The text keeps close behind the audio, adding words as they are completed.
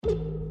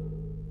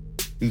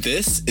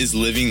This is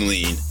Living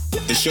Lean,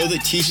 the show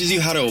that teaches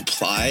you how to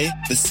apply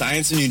the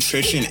science of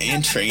nutrition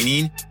and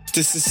training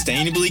to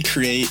sustainably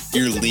create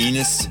your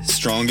leanest,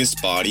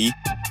 strongest body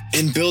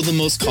and build the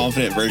most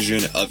confident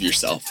version of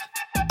yourself.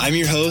 I'm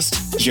your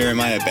host,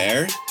 Jeremiah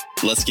Bear.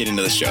 Let's get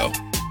into the show.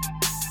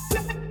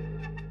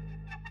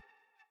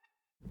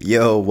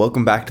 Yo,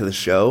 welcome back to the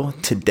show.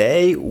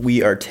 Today,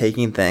 we are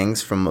taking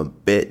things from a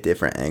bit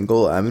different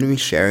angle. I'm going to be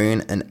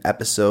sharing an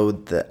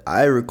episode that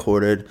I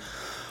recorded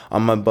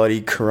on my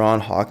buddy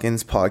Karan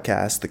Hawkins'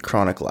 podcast, The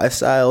Chronic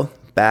Lifestyle,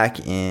 back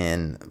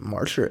in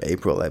March or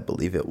April, I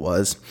believe it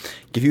was.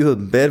 Give you a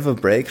bit of a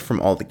break from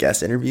all the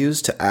guest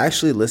interviews to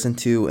actually listen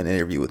to an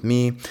interview with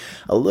me,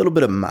 a little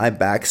bit of my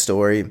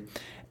backstory,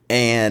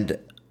 and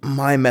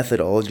my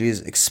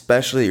methodologies,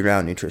 especially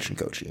around nutrition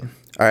coaching.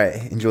 All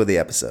right, enjoy the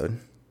episode.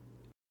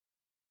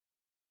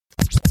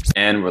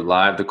 And we're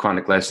live. The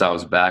Chronic Lifestyle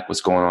is back. What's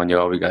going on,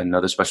 y'all? We got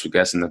another special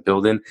guest in the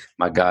building.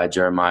 My guy,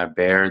 Jeremiah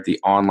Bear, the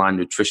online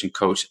nutrition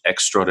coach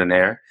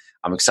extraordinaire.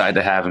 I'm excited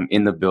to have him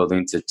in the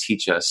building to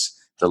teach us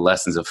the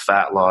lessons of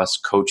fat loss,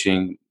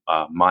 coaching,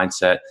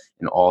 mindset,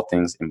 and all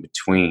things in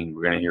between.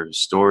 We're going to hear his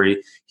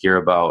story, hear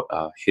about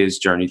his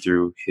journey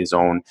through his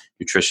own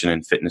nutrition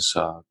and fitness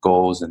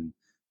goals and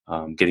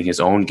getting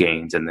his own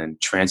gains and then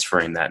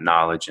transferring that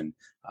knowledge and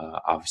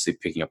obviously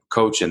picking up a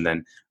coach and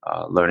then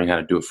learning how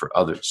to do it for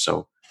others.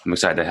 So I'm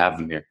excited to have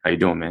him here. How you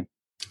doing, man?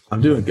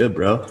 I'm doing good,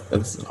 bro.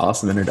 That's an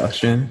awesome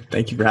introduction.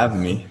 Thank you for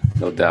having me.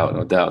 No doubt.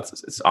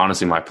 It's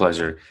honestly my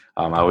pleasure.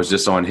 I was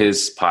just on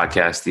his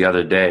podcast the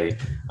other day,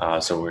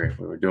 so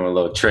we're doing a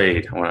little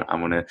trade. I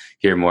want to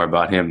hear more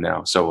about him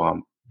now.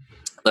 So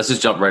let's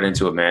just jump right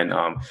into it, man.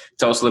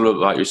 Tell us a little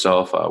bit about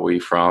yourself, where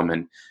you're from,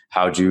 and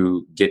how'd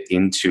you get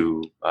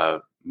into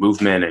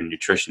movement and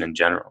nutrition in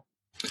general?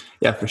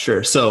 Yeah, for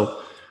sure.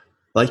 So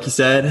like you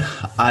said,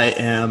 I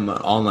am an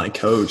online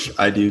coach.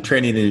 I do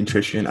training and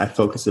nutrition. I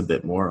focus a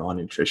bit more on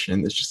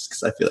nutrition. It's just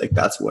because I feel like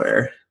that's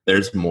where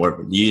there's more of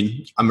a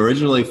need. I'm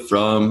originally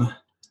from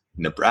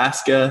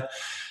Nebraska.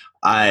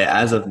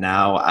 As of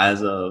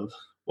 7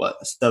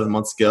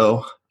 months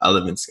ago, I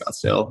live in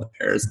Scottsdale,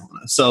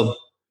 Arizona. So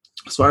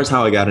as far as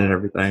how I got into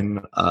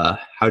everything,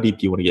 how deep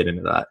do you want to get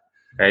into that?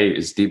 Hey,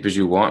 as deep as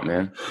you want,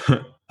 man. All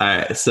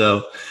right.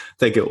 So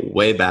take it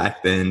way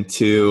back then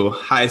to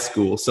high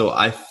school. So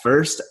I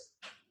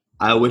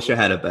wish I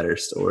had a better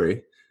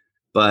story,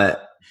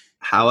 but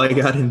how I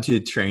got into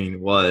training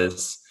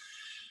was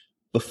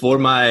I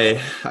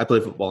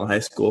played football in high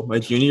school. My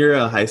junior year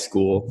of high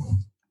school,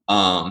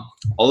 all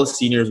the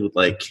seniors would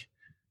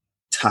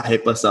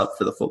hype us up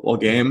for the football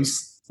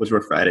games, which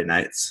were Friday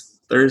nights.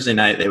 Thursday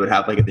night, they would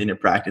have at the end of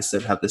practice,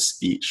 they'd have this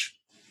speech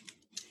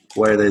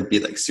where they'd be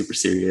super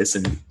serious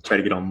and try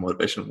to get on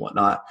motivation and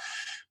whatnot.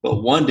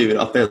 But one dude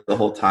up there the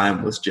whole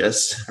time was I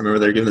remember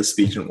they were giving the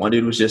speech and one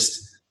dude was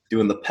just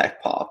doing the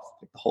pec pop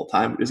the whole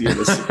time. It was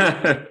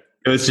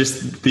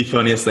just the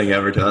funniest thing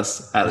ever to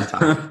us at the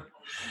time.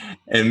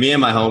 And me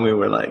and my homie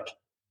were like,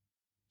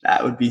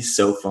 that would be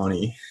so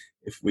funny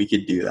if we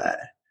could do that.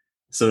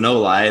 So no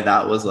lie,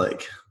 that was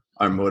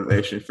our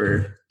motivation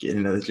for getting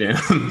into the gym.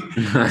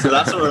 So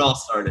that's where it all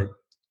started.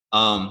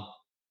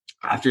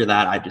 After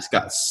that, I just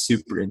got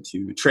super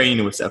into training.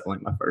 It was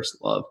definitely my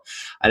first love.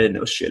 I didn't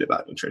know shit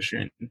about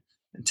nutrition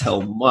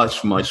until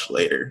much, much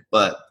later.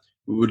 But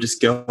we would just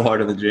go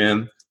hard in the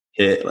gym,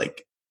 hit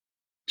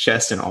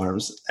chest and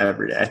arms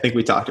every day. I think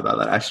we talked about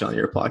that actually on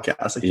your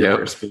podcast, your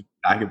first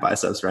back and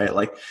biceps,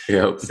 right?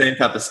 Same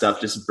type of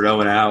stuff, just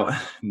broing out,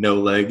 no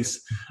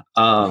legs.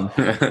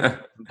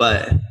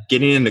 But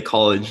getting into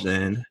college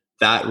then,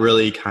 that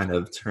really kind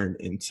of turned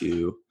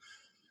into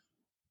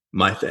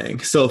my thing.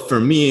 So for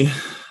me,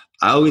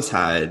 I always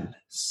had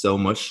so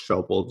much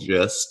trouble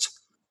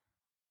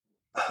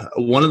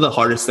one of the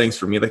hardest things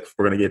for me, if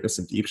we're going to get into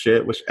some deep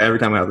shit, which every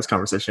time I have this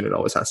conversation, it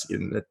always has to get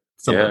into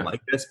something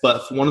like this.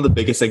 But one of the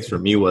biggest things for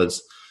me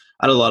was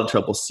I had a lot of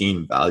trouble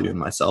seeing value in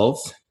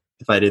myself.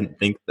 If I didn't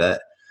think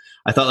that,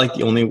 I thought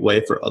the only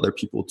way for other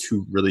people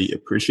to really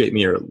appreciate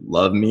me or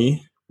love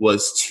me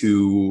was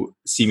to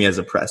see me as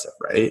impressive,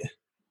 right?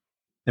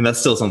 And that's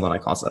still something I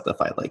constantly have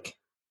to fight,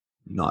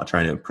 not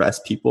trying to impress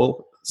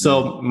people.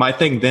 So my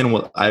thing then,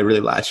 what I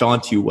really latched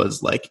onto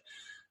was I'm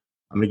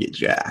going to get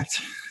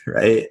jacked,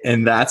 right?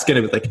 And that's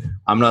going to be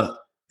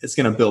it's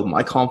going to build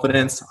my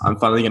confidence. I'm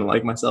finally going to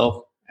like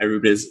myself.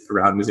 Everybody's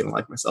around me is going to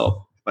like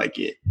myself if I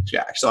get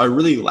jacked. So I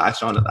really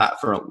latched onto that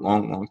for a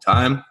long, long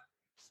time.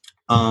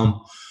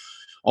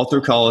 All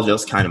through college, that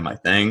was kind of my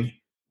thing.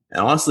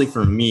 And honestly,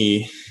 for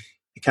me,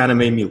 it kind of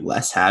made me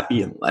less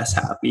happy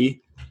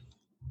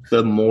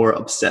the more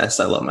obsessed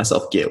I let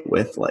myself get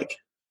with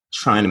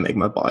trying to make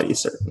my body a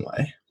certain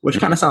way, which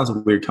kind of sounds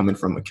weird coming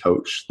from a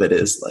coach that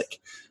is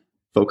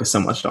focused so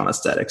much on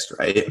aesthetics,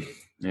 right?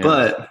 Yeah.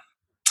 But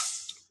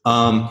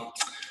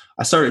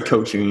I started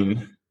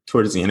coaching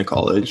towards the end of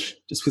college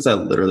just because I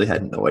literally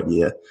had no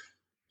idea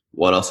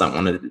what else I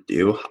wanted to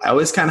do. I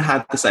always kind of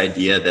had this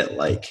idea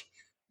that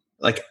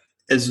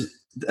is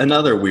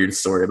another weird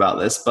story about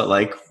this, but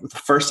the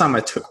first time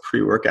I took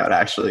pre-workout,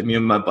 actually, me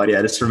and my buddy,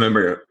 I just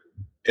remember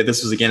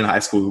this was again in high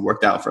school. We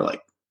worked out for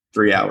like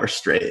 3 hours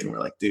straight, and we're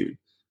like, dude,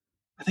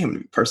 I think I'm gonna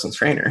be a personal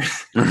trainer.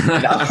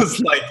 That was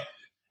like,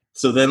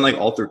 so then like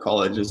all through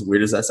college, as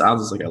weird as that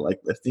sounds, it's like I like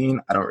lifting.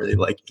 I don't really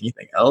like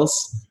anything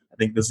else. I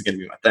think this is gonna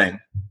be my thing.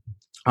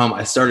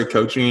 I started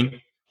coaching,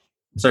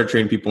 started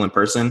training people in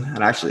person,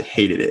 and I actually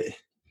hated it.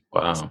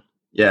 Wow.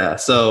 Yeah.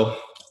 So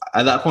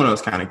at that point, I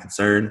was kind of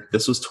concerned.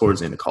 This was towards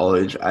the end of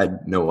college. I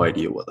had no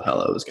idea what the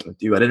hell I was going to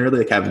do. I didn't really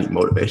like have any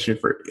motivation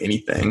for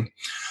anything.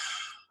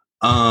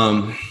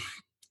 And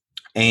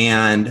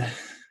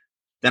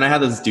then I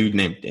had this dude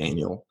named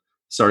Daniel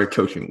started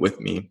coaching with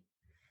me,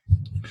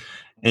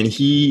 and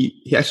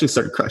he actually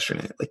started crushing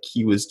it. Like,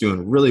 he was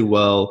doing really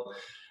well.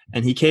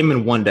 And he came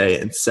in one day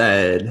and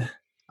said,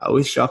 I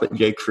always shop at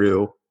J.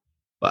 Crew,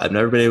 but I've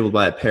never been able to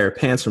buy a pair of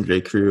pants from J.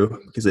 Crew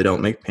because they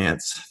don't make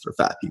pants for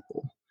fat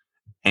people.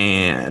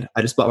 And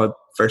I just bought my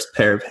first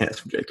pair of pants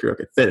from J. Crew. I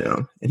could fit in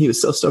them. And he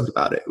was so stoked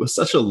about it. It was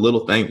such a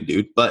little thing,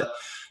 dude. But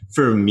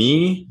for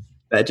me,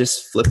 that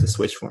just flipped the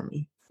switch for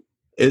me.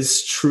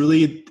 It's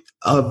truly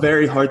a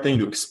very hard thing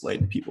to explain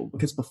to people,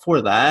 because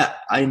before that,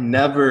 I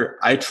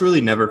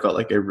truly never felt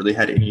like I really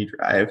had any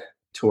drive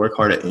to work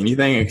hard at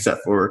anything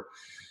except for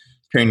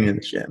training in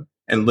the gym.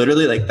 And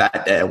literally, like,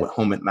 that day I went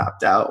home and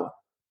mapped out,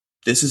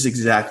 this is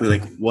exactly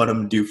like what I'm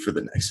gonna do for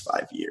the next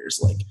 5 years.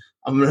 Like,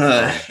 I'm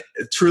gonna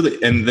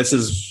truly, and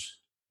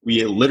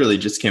we literally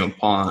just came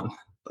upon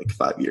like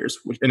 5 years,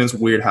 and it's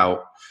weird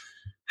how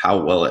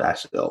well it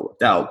actually all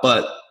worked out.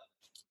 But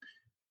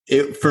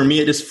for me,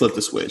 it just flipped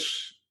the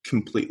switch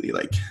completely.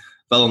 Like,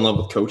 fell in love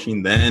with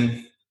coaching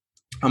then.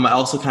 I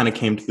also kind of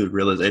came to the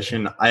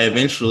realization, I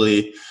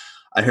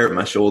hurt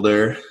my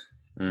shoulder.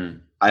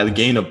 I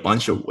gained a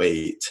bunch of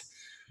weight.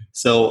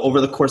 So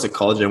over the course of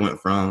college,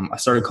 I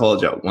started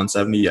college at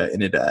 170. I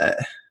ended at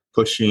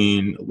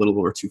pushing a little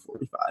over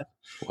 245.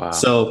 Wow.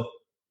 So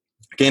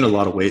I gained a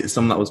lot of weight.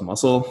 Some of that was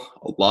muscle.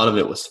 A lot of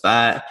it was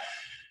fat.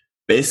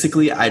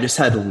 Basically, I just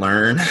had to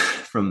learn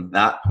from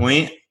that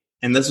point.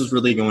 And this was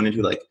really going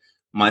into like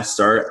my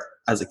start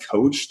as a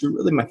coach through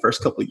really my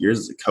first couple of years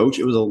as a coach.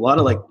 It was a lot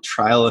of like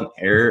trial and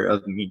error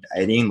of me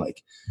dieting.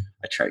 Like,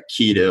 I tried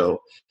keto,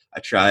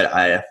 I tried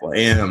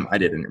IFYM, I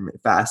did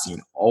intermittent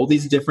fasting, all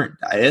these different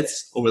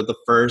diets over the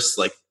first,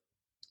 like,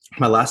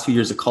 my last few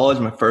years of college,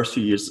 my first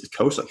few years as a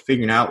coach, like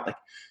figuring out, like,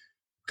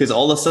 because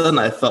all of a sudden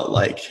I felt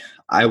like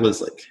I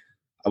was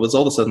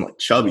all of a sudden like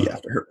chubby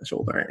after I hurt my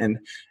shoulder. And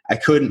I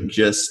couldn't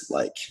just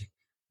like,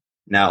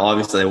 now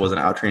obviously I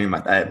wasn't out training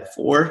my diet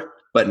before,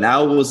 but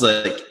now it was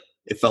like,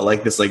 it felt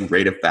like this like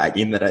rate of fat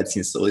gain that I'd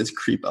seen slowly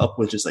creep up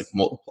was just like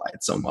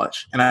multiplied so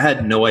much. And I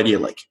had no idea,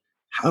 like,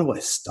 how do I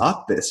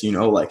stop this? You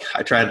know, like,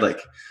 I tried like,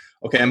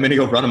 okay, I'm going to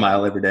go run a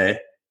mile every day.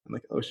 I'm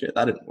like, oh shit,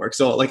 that didn't work.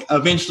 So like,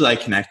 eventually I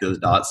connected the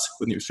dots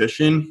with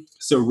nutrition.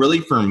 So really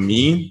for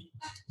me,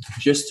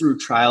 just through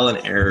trial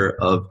and error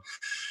of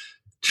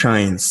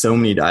trying so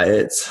many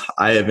diets,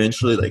 I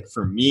eventually, like,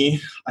 for me,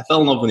 I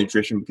fell in love with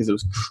nutrition because it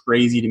was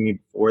crazy to me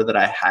before that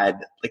I had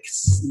like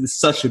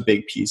such a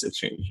big piece of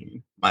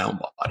changing my own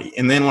body.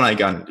 And then when I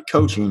got into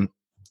coaching,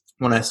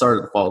 when I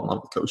started to fall in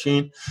love with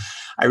coaching,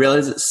 I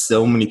realized that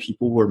so many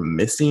people were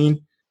missing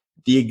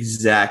the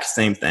exact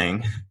same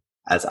thing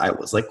as I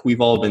was. Like,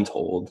 we've all been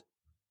told,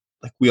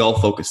 like, we all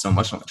focus so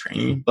much on the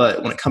training,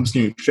 but when it comes to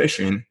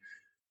nutrition,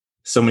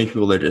 so many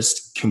people are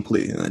just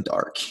completely in the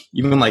dark.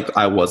 Even like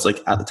I was,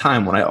 like, at the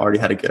time when I already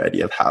had a good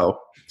idea of how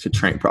to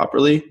train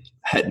properly,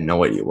 I had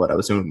no idea what I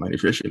was doing with my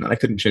nutrition, and I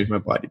couldn't change my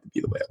body to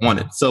be the way I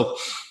wanted. So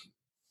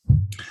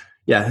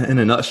yeah, in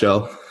a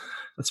nutshell,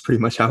 that's pretty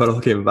much how it all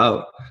came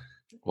about.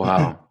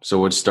 Wow. So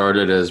what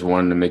started as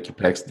wanting to make your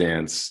pecs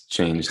dance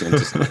changed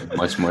into something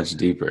much, much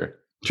deeper.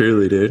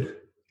 Truly, dude.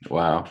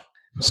 Wow.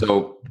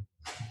 So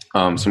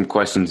some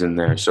questions in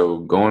there. So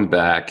going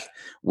back,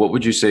 what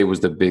would you say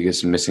was the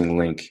biggest missing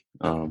link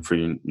for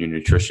your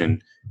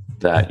nutrition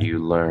that you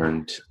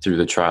learned through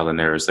the trial and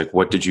errors? Like,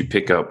 what did you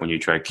pick up when you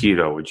tried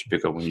keto? What did you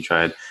pick up when you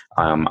tried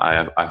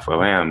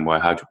IFOM?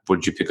 What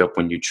did you pick up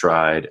when you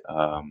tried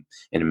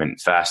intermittent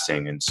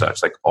fasting and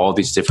such? Like, all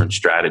these different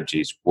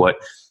strategies. What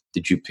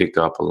did you pick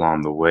up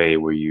along the way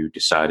where you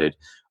decided,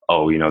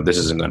 oh, you know, this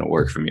isn't going to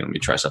work for me. Let me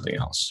try something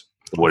else.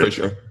 What did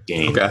you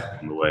gain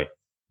on the way?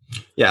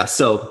 Yeah.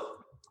 So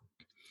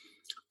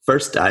the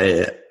first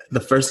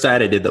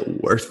diet I did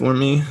that worked for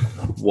me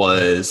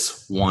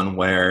was one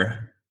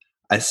where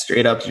I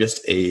straight up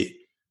just ate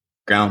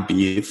ground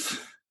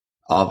beef,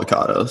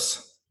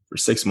 avocados for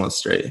 6 months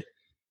straight.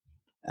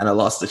 And I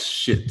lost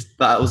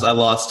I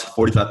lost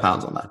 45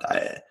 pounds on that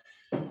diet.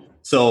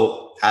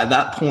 So at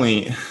that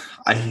point,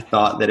 I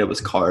thought that it was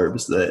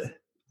carbs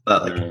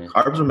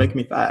carbs were making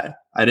me fat.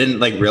 I didn't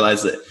like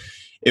realize that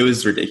it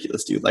was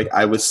ridiculous, dude. Like,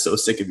 I was so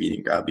sick of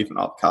eating ground beef and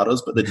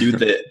avocados, but the dude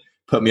that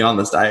put me on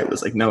this diet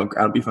was like, no,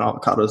 ground beef and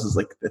avocados is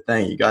like the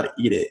thing. You got to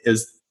eat it.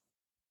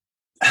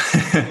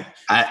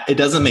 It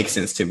doesn't make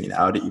sense to me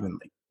now to even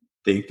like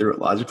think through it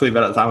logically.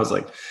 But at the time I was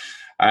like,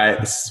 all right,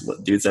 this is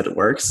what dude said it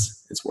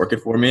works. It's working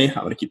for me. I'm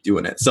going to keep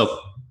doing it. So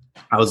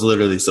I was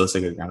literally so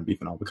sick of ground beef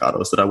and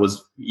avocados that I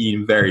was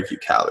eating very few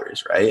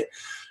calories, right?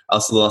 I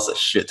also lost a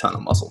shit ton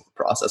of muscle in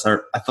the process.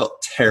 I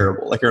felt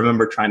terrible. Like I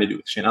remember trying to do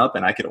a chin up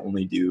and I could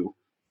only do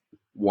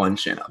one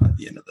chin up at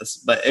the end of this.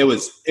 But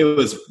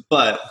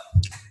but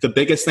the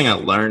biggest thing I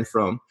learned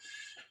from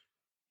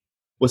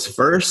was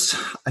first,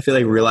 I feel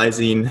like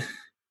realizing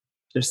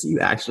just you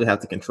actually have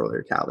to control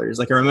your calories.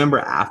 Like I remember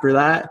after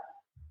that,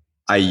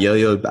 I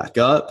yo-yoed back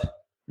up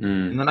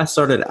and then I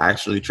started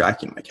actually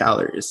tracking my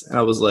calories. And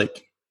I was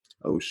like,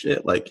 oh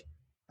shit, like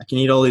I can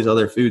eat all these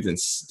other foods and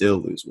still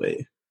lose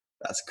weight.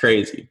 That's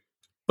crazy.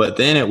 But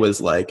then it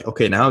was like,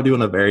 okay, now I'm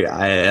doing a very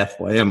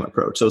IIFYM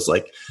approach. So it's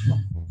like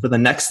for the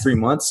next 3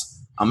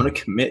 months, I'm going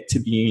to commit to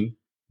being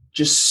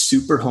just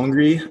super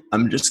hungry.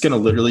 I'm just going to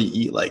literally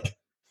eat like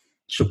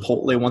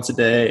Chipotle once a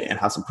day and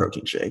have some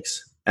protein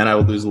shakes and I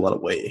will lose a lot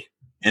of weight.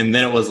 And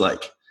then it was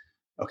like,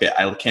 okay,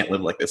 I can't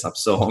live like this. I'm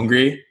so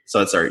hungry.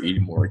 So I started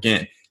eating more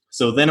again.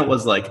 So then it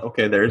was like,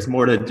 okay, there's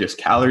more to just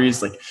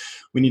calories. Like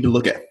we need to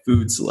look at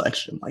food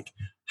selection. Like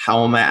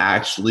how am I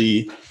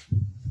actually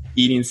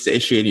eating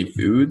satiating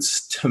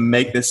foods to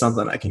make this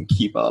something I can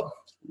keep up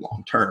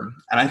long term?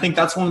 And I think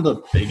that's one of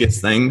the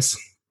biggest things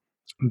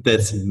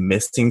that's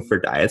missing for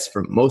diets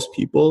for most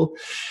people.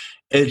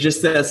 It's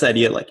just this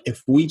idea, like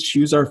if we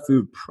choose our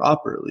food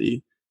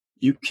properly,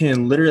 you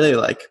can literally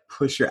like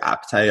push your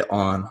appetite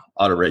on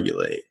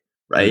auto-regulate,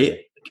 right?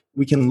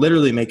 We can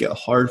literally make it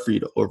hard for you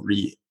to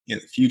overeat in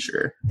the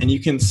future. And you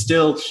can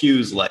still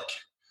choose like,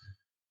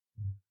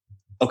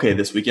 okay,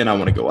 this weekend I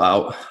want to go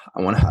out.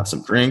 I want to have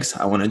some drinks.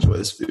 I want to enjoy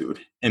this food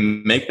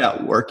and make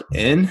that work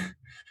in,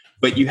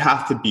 but you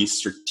have to be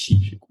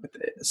strategic with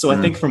it. So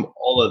I think from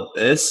all of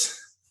this,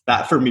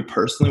 that for me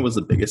personally was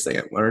the biggest thing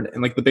I learned.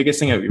 And like the biggest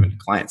thing I've given to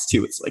clients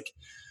too, it's like,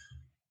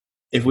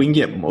 if we can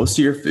get most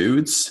of your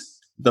foods,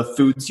 the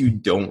foods you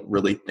don't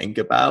really think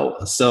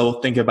about. So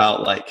think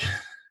about like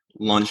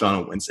lunch on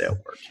a Wednesday at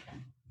work.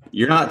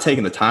 You're not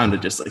taking the time to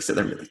just like sit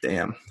there and be like,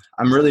 damn,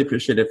 I'm really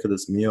appreciative for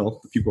this meal.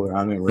 The people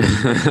around me were,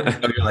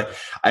 you're like,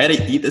 I got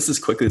to eat this as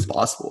quickly as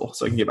possible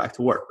so I can get back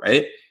to work,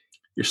 right?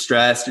 You're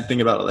stressed. You're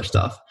thinking about other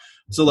stuff.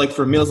 So like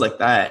for meals like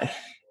that,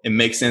 it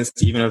makes sense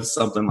to even if it's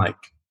something like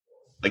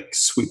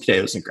sweet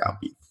potatoes and ground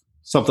beef,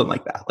 something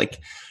like that. Like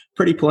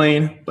pretty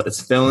plain, but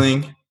it's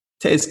filling,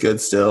 tastes good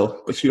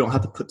still, but you don't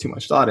have to put too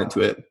much thought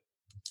into it.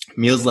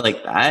 Meals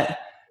like that,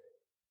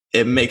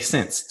 it makes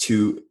sense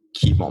to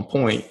keep on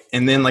point.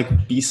 And then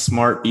like be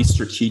smart, be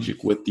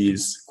strategic with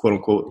these quote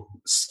unquote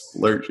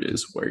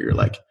splurges where you're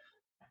like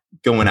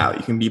going out,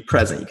 you can be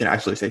present, you can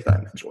actually take time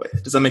and enjoy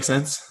it. Does that make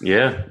sense?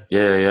 Yeah.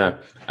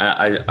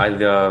 I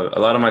a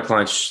lot of my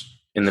clients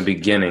in the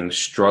beginning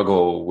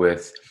struggle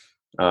with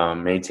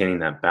maintaining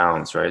that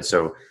balance, right?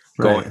 So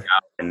going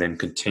out and then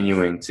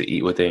continuing to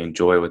eat what they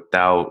enjoy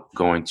without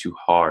going too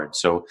hard.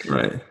 So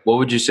what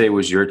would you say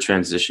was your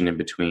transition in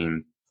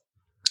between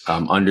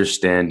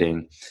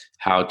understanding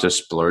how to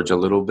splurge a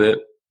little bit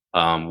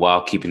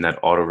while keeping that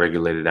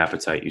auto-regulated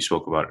appetite you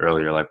spoke about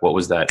earlier? Like what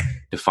was that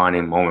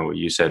defining moment where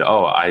you said,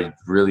 oh, I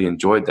really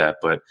enjoyed that,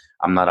 but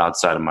I'm not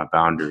outside of my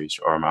boundaries,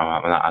 or I'm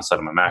not outside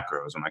of my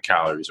macros or my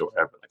calories or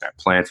whatever. Like I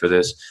planned for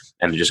this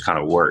and it just kind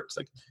of worked.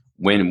 Like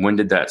when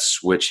did that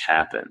switch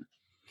happen?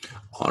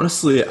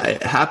 Honestly,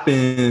 it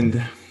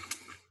happened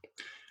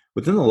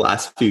within the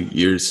last few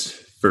years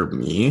for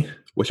me,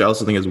 which I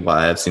also think is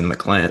why I've seen the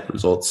client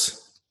results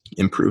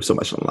improve so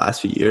much in the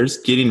last few years.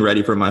 Getting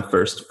ready for my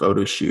first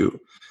photo shoot,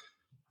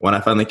 when I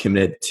finally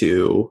committed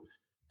to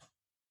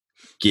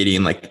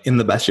getting like in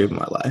the best shape of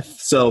my life.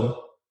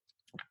 So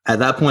at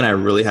that point, I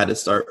really had to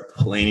start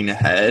planning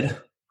ahead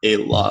a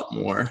lot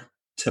more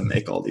to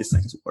make all these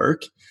things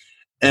work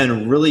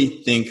and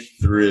really think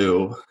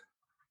through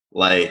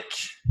like,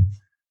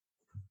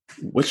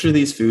 which of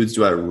these foods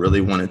do I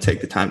really want to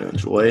take the time to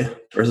enjoy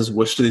versus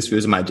which of these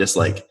foods am I just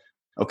like,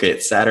 okay,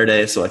 it's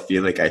Saturday, so I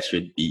feel like I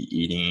should be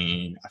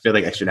eating, I feel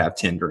like I should have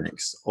 10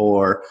 drinks,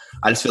 or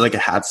I just feel like I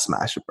had to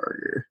smash a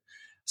burger.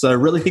 So I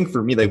really think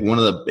for me, like one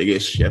of the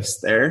biggest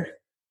shifts there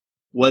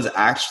was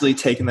actually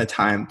taking the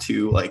time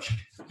to like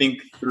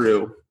think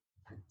through,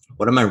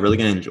 what am I really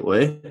going to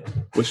enjoy?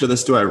 Which of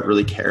this do I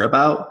really care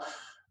about?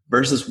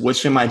 Versus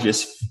which am I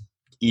just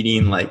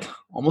eating like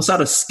almost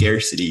out of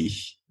scarcity?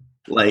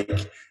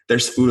 Like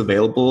there's food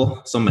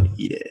available, so I'm going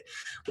to eat it.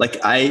 Like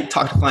I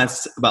talk to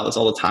clients about this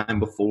all the time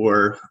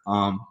before.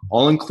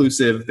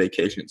 All-inclusive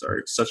vacations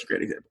are such a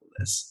great example of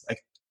this.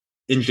 Like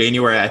in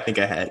January, I think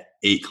I had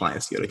 8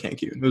 clients go to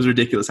Cancun. It was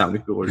ridiculous how many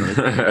people were doing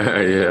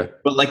it. Yeah.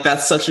 But like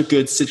that's such a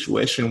good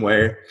situation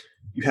where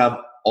you have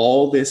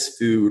all this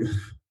food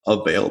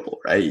available,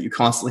 right? You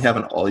constantly have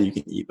an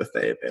all-you-can-eat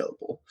buffet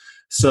available.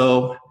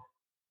 So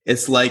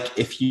it's like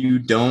if you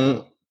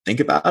don't think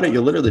about it,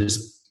 you'll literally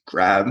just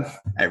grab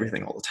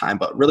everything all the time.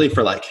 But really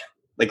for like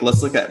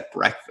let's look at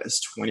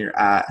breakfast when you're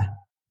at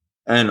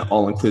an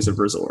all-inclusive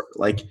resort.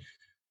 Like,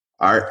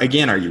 are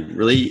you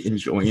really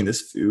enjoying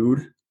this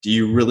food? Do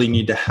you really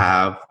need to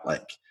have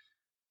like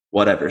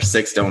whatever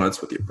 6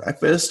 donuts with your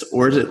breakfast,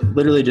 or is it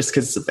literally just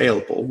because it's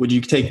available? Would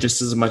you take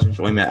just as much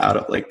enjoyment out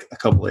of like a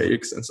couple of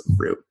eggs and some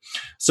fruit?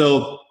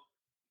 So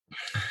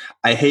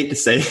I hate to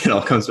say it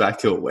all comes back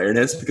to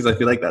awareness because I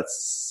feel like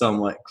that's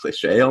somewhat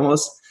cliche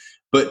almost,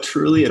 but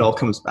truly it all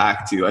comes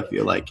back to, I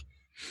feel like,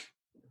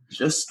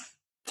 just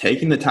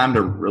taking the time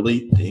to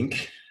really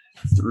think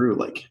through,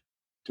 like,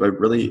 am I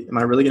really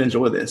going to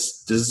enjoy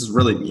this? Does this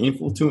really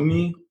meaningful to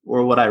me?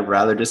 Or would I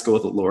rather just go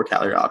with a lower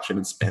calorie option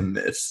and spend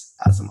this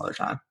at some other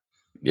time?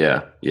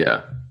 Yeah.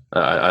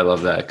 I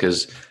love that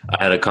because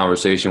I had a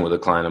conversation with a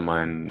client of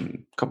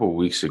mine a couple of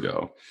weeks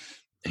ago.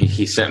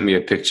 He sent me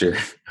a picture.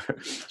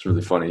 It's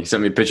really funny. He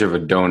sent me a picture of a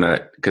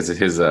donut because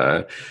his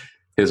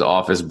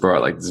office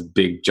brought like this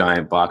big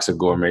giant box of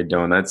gourmet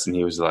donuts, and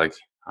he was like,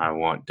 "I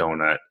want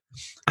donut,"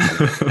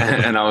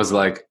 and I was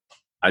like,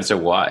 I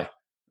said, "Why?"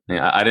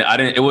 Yeah, I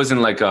didn't. It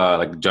wasn't like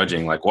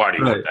judging, like, why do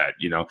you want that?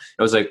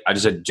 It was like I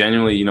just said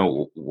genuinely,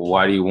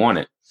 why do you want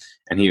it?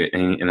 And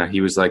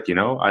he was like, I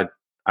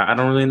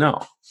don't really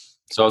know.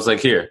 So I was like,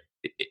 here,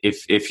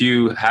 if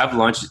you have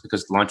lunch,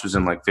 because lunch was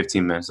in like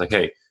 15 minutes, like,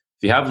 hey,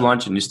 if you have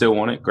lunch and you still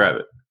want it, grab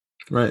it.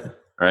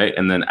 Right.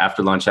 And then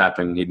after lunch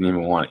happened, he didn't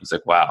even want it. He's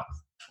like, wow,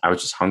 I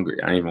was just hungry.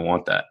 I didn't even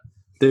want that.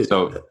 Dude,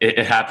 so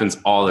it happens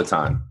all the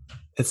time.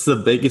 It's the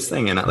biggest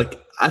thing. And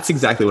that's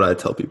exactly what I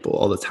tell people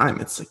all the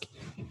time. It's like,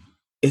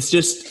 it's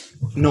just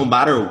no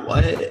matter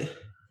what,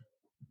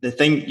 the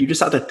thing you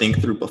just have to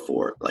think through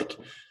before, like,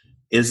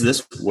 is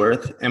this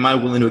am I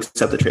willing to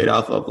accept the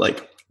trade-off of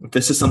like, if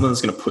this is something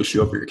that's going to push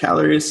you over your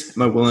calories,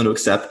 am I willing to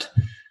accept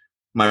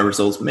my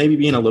results maybe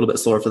being a little bit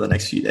slower for the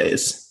next few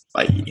days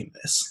by eating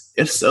this?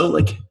 If so,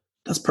 like,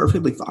 that's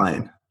perfectly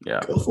fine.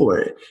 Yeah. Go for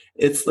it.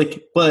 It's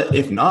like, but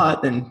if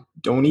not, then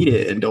don't eat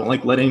it and don't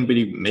like let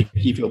anybody make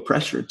you feel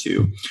pressured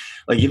to.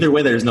 Like, either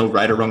way, there's no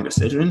right or wrong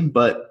decision,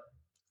 but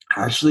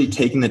actually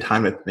taking the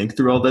time to think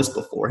through all this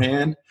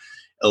beforehand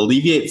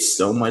alleviates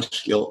so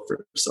much guilt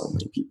for so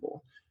many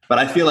people. But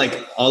I feel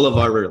like all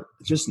of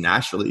just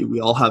naturally,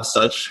 we all have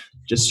such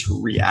just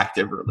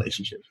reactive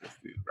relationships with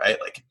food, right?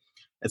 Like,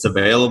 it's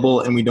available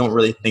and we don't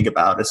really think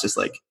about it. It's just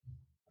like,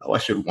 oh, I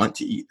should want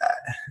to eat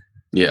that.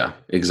 Yeah,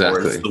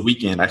 exactly. Or it's the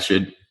weekend, I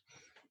should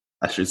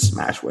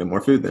smash way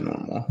more food than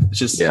normal. It's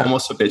just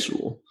almost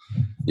habitual.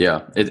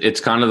 Yeah,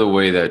 it's kind of the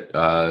way that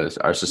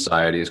our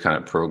society is kind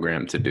of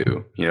programmed to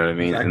do. You know what I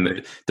mean? Exactly.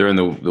 And during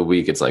the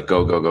week, it's like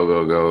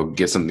go,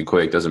 get something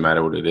quick. Doesn't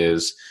matter what it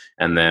is.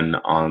 And then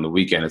on the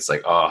weekend, it's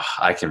like, oh,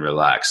 I can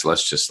relax.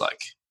 Let's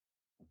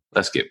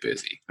get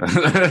busy.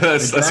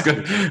 Let's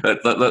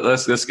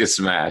get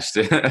smashed.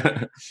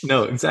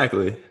 No,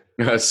 exactly.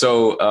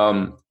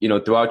 So,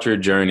 throughout your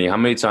journey, how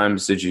many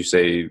times did you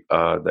say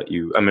that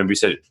I remember you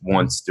said it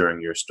once during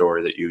your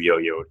story that you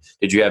yo-yoed.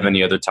 Did you have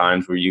any other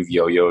times where you've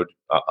yo-yoed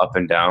up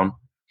and down?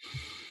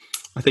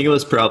 I think it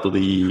was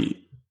probably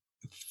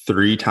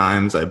 3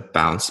 times I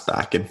bounced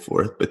back and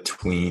forth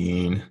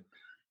between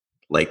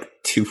like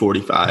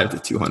 245 to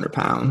 200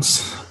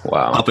 pounds.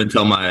 Wow. Up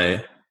until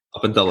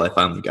I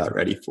finally got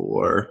ready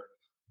for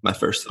my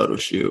first photo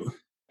shoot.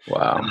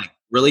 Wow. And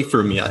really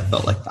for me, I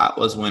felt like that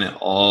was when it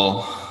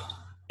all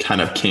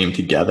kind of came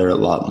together a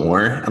lot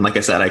more. And like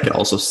I said, I could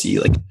also see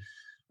like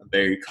a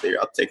very clear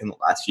uptick in the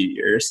last few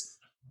years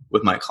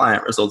with my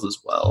client results as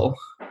well.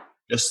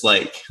 Just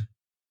like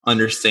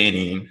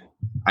understanding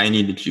I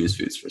need to choose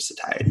foods for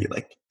satiety,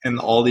 like, and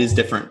all these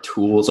different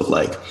tools of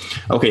like,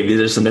 okay, these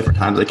are some different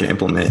times I can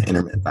implement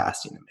intermittent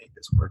fasting to make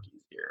this work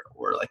easier,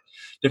 or like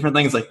different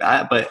things like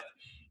that. But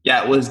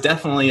yeah, it was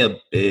definitely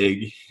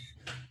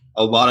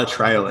a lot of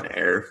trial and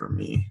error for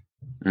me.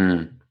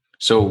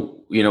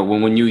 So,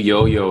 when you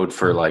yo-yoed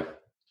for like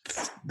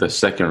the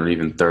second or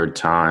even third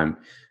time,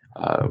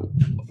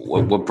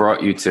 what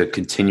brought you to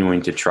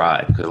continuing to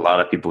try? Because a lot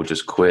of people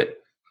just quit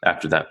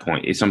after that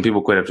point. Some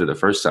people quit after the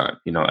first time.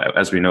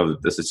 As we know,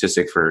 the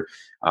statistic for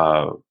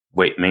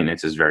weight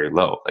maintenance is very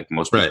low. Like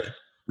most people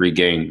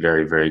regain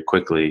very, very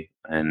quickly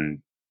and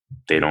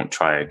they don't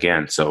try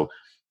again. So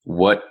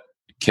what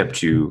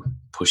kept you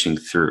pushing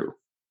through?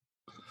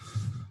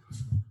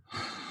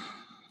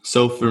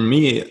 So for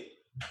me,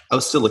 I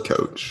was still a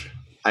coach.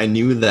 I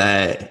knew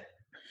that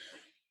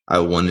I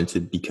wanted to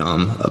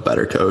become a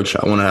better coach.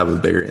 I want to have a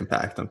bigger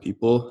impact on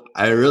people.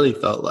 I really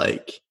felt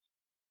like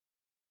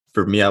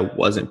for me, I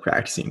wasn't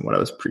practicing what I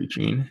was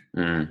preaching.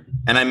 And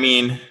I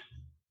mean,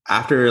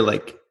 after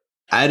like,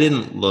 I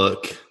didn't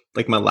look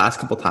like my last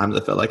couple of times, I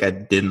felt like I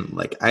didn't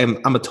like, I'm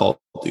a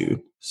tall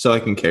dude, so I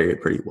can carry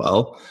it pretty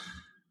well.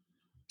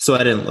 So I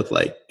didn't look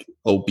like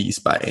obese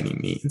by any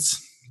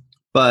means.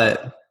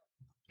 But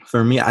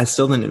for me, I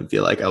still didn't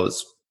feel like I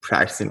was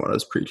practicing what I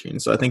was preaching.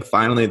 So I think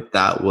finally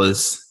that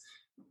was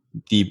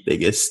the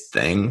biggest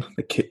thing.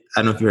 I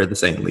don't know if you heard the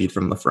saying, lead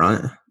from the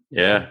front.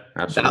 Yeah,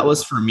 absolutely. That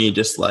was for me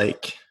just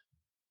like,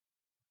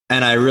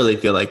 and I really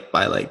feel like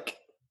by like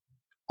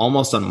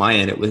almost on my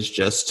end, it was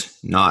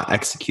just not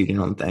executing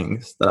on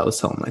things that I was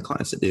telling my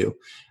clients to do.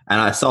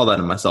 And I saw that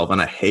in myself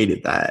and I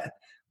hated that.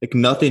 Like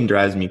nothing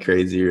drives me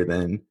crazier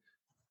than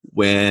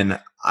when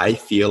I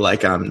feel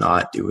like I'm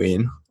not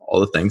doing all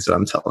the things that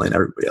I'm telling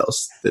everybody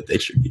else that they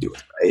should be doing,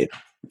 right?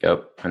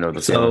 Yep, I know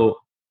the So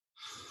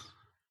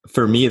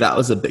for me, that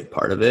was a big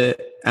part of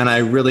it. And I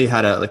really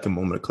had a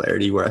moment of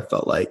clarity where I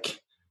felt like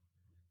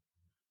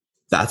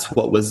that's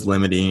what was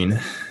limiting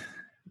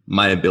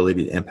my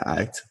ability to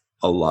impact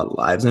a lot of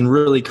lives and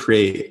really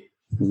create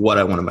what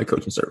I wanted my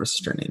coaching service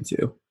to turn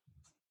into.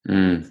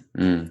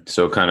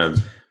 So kind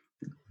of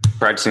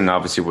practicing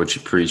obviously what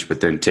you preach,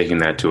 but then taking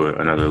that to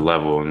another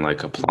level and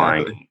like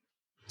applying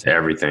to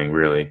everything,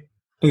 really.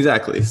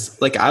 Exactly.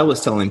 Like I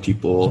was telling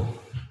people,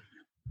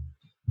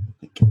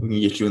 like, we can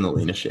get you in the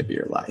leanest shape of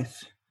your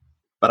life.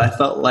 But I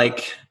felt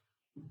like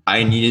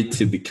I needed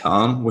to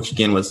become, which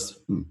again was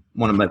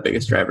one of my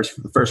biggest drivers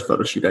for the first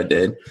photo shoot I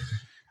did.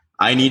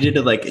 I needed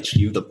to like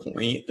achieve the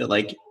point that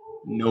like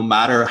no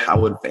matter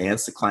how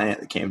advanced the client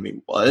that came to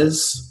me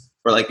was,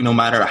 or like no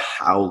matter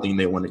how lean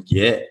they want to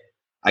get,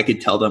 I could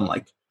tell them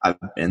like, I've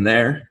been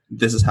there.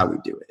 This is how we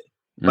do it.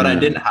 But I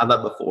didn't have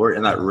that before,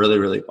 and that really,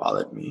 really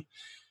bothered me.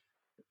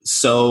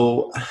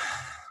 So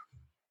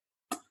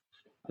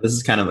this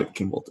is kind of a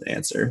convoluted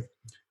answer.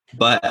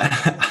 But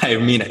I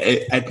mean,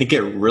 I think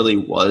it really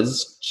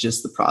was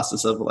just the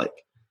process of like,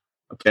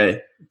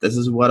 okay, this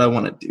is what I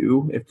want to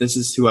do. If this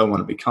is who I want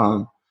to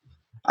become,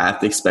 I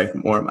have to expect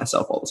more of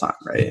myself all the time,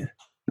 right?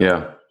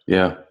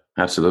 Yeah,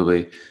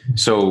 absolutely.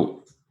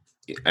 So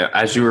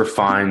as you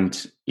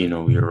refined,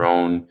 your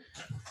own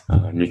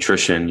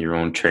nutrition, your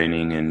own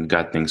training, and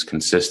got things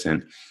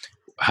consistent,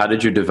 how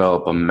did you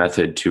develop a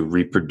method to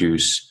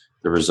reproduce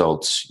the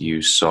results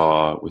you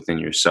saw within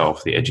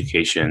yourself, the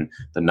education,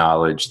 the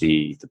knowledge,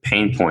 the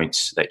pain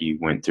points that you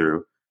went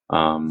through?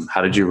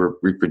 How did you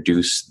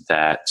reproduce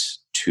that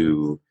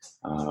to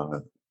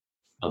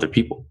other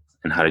people?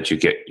 And how did you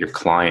get your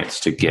clients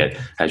to get,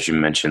 as you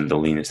mentioned, the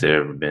leanest they've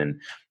ever been?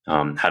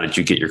 How did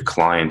you get your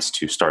clients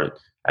to start,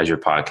 as your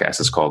podcast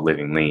is called,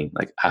 Living Lean?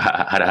 Like,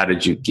 how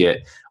did you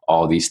get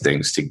all these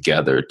things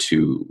together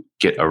to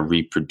get a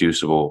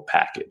reproducible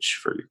package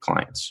for your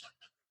clients?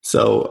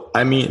 So,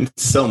 I mean,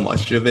 so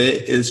much of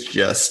it is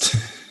just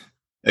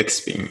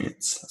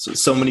experience.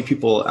 So many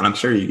people, and I'm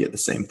sure you get the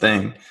same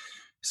thing.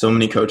 So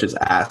many coaches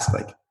ask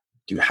like,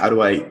 dude, how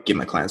do I get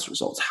my clients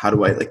results? How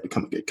do I like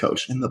become a good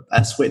coach? And the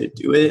best way to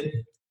do it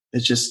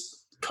is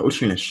just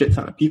coaching a shit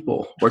ton of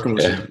people, working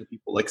with so many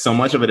people. Like so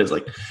much of it is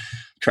like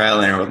trial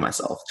and error with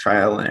myself,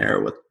 trial and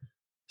error with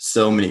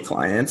so many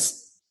clients.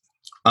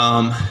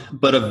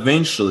 But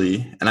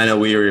eventually, and I know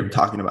we were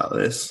talking about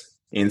this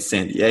in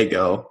San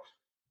Diego,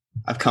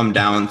 I've come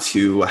down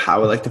to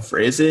how I like to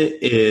phrase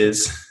it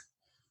is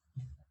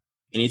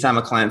anytime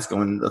a client's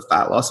going into the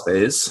fat loss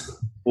phase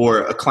or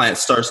a client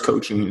starts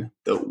coaching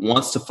that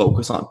wants to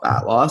focus on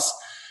fat loss,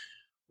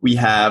 we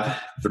have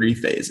 3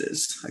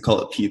 phases. I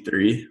call it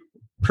P3: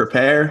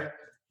 prepare,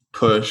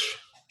 push,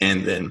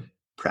 and then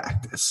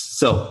practice.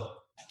 So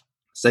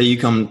say you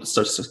come to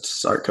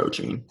start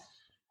coaching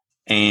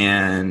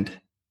and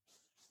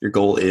your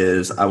goal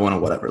is, I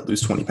want to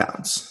lose 20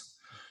 pounds.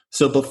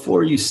 So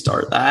before you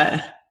start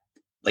that,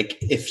 like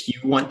if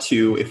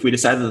we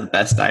decide that the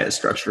best diet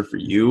structure for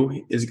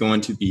you is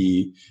going to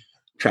be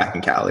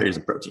tracking calories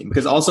and protein,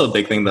 because also a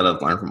big thing that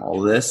I've learned from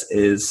all of this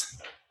is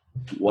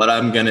what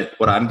I'm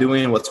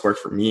doing, what's worked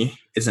for me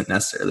isn't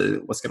necessarily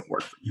what's going to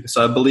work for you.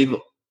 So I believe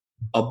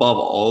above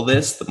all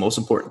this, the most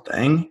important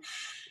thing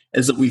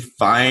is that we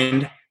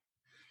find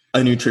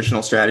a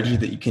nutritional strategy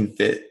that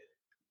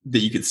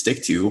you could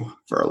stick to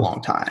for a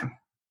long time.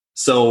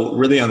 So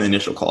really on the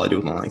initial call I do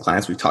with my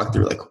clients, we talk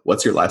through like,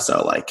 what's your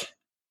lifestyle like?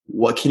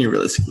 What can you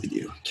realistically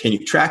do? Can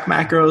you track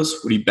macros?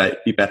 Would you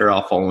be better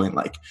off following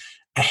like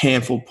a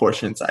handful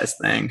portion size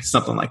thing,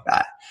 something like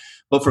that?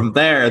 But from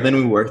there, then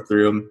we work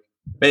through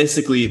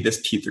basically this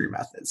P3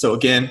 method. So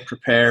again,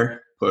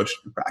 prepare, push,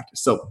 and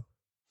practice. So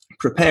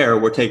prepare,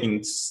 we're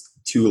taking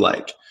to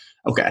like,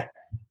 okay,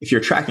 if you're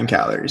tracking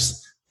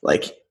calories,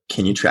 like,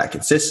 can you track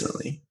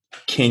consistently?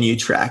 Can you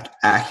track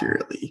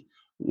accurately?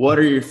 What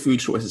are your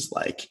food choices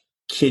like?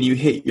 Can you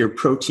hit your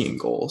protein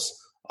goals?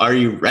 Are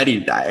you ready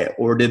to diet?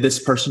 Or did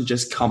this person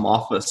just come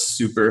off a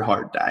super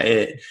hard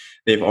diet?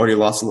 They've already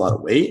lost a lot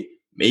of weight.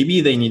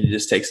 Maybe they need to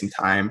just take some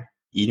time,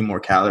 eating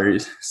more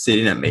calories,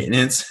 sitting at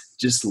maintenance,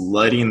 just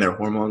letting their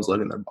hormones,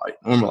 letting their body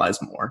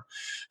normalize more.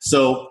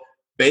 So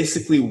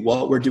basically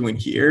what we're doing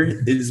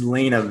here is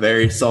laying a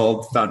very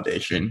solid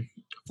foundation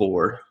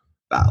for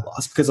fat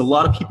loss. Because a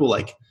lot of people,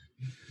 like,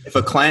 if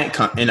a client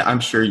and I'm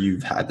sure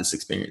you've had this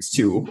experience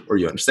too, or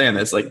you understand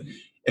this, like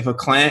if a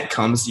client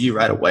comes to you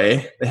right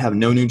away, they have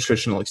no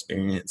nutritional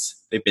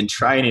experience, they've been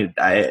trying to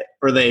diet,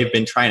 or they've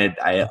been trying to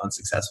diet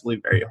unsuccessfully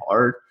very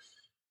hard,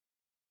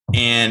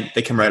 and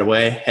they come right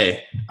away,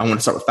 hey, I want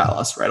to start with fat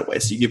loss right away.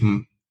 So you give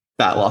them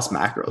fat loss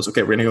macros.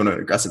 Okay, we're going to go on an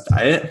aggressive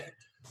diet.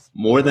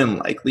 More than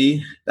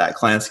likely, that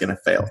client's going to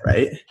fail,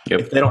 right? Yep.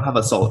 If they don't have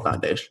a solid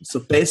foundation. So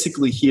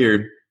basically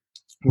here,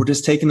 we're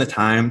just taking the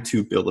time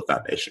to build a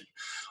foundation.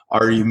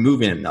 Are you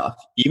moving enough?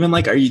 Even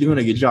like, are you doing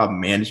a good job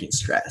managing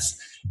stress?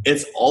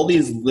 It's all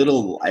these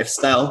little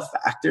lifestyle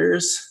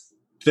factors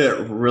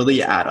that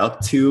really add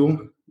up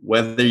to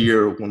when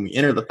we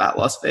enter the fat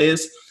loss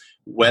phase,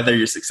 whether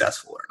you're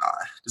successful or not.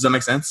 Does that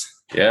make sense?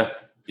 Yeah.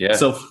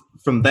 So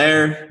from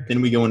there,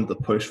 then we go into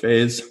the push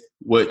phase,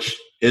 which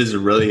is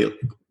really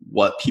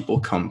what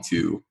people come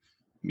to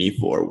me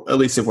for, at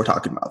least if we're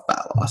talking about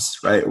fat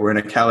loss, right? We're in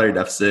a calorie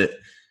deficit,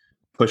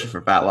 pushing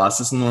for fat loss.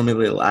 This will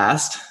normally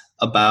last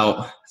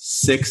about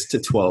 6 to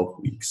 12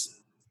 weeks.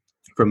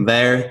 From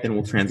there, then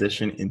we'll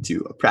transition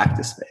into a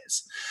practice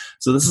phase.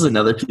 So this is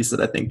another piece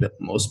that I think that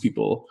most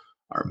people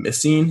are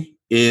missing,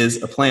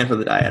 is a plan for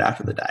the diet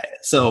after the diet.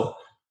 So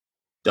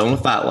done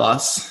with fat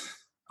loss.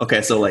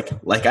 Okay, so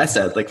like I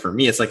said, like for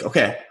me, it's like,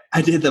 okay,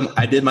 I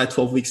did my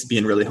 12 weeks of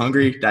being really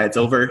hungry. Diet's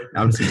over.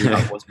 Now I'm just gonna do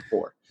how it was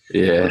before.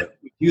 Yeah. But if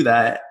we do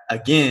that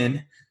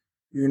again,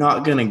 you're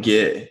not gonna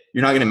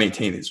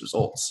maintain these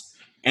results.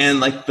 And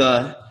like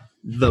the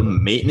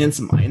maintenance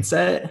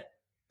mindset,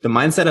 the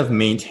mindset of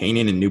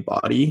maintaining a new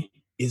body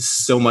is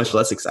so much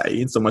less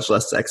exciting, so much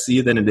less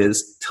sexy than it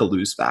is to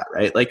lose fat,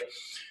 right? Like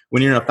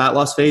when you're in a fat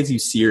loss phase, you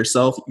see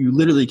yourself, you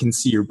literally can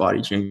see your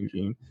body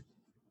changing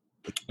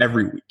like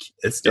every week.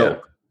 It's dope.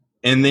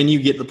 Yeah. And then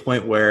you get to the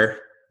point where,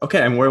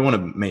 okay, I'm where I want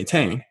to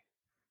maintain.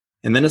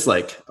 And then it's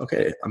like,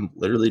 okay, I'm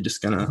literally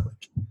just going to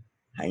like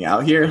hang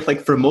out here.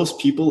 Like for most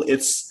people,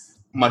 it's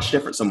much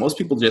different. So most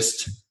people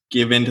just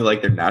give into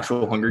like their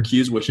natural hunger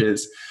cues, which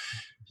is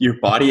your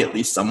body, at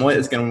least somewhat,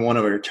 is going to want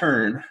to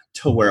return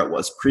to where it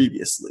was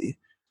previously.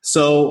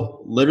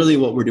 So literally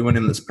what we're doing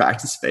in this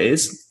practice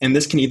phase, and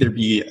this can either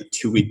be a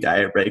 2-week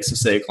diet break. So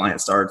say a client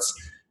starts,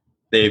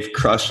 they've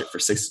crushed it for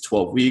 6 to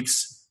 12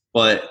 weeks,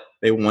 but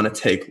they want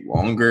to take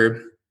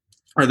longer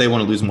or they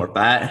want to lose more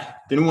fat.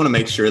 Then we want to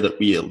make sure that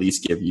we at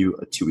least give you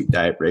a 2-week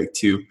diet break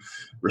to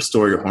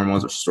restore your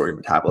hormones, restore your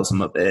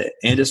metabolism a bit,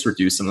 and just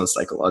reduce some of the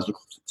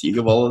psychological fatigue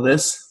of all of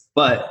this.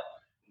 But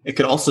it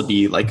could also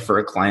be like for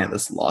a client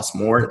that's lost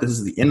more, this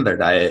is the end of their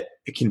diet,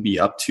 it can be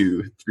up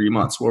to 3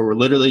 months where we're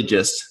literally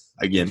just,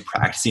 again,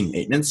 practicing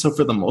maintenance. So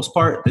for the most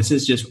part, this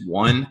is just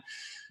one,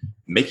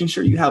 making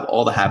sure you have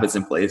all the habits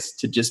in place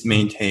to just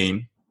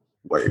maintain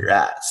where you're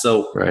at.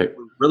 So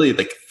really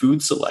like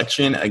food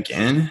selection,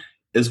 again,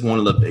 is one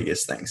of the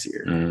biggest things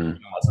here.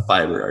 Lots of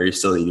fiber. Are you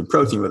still eating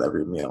protein with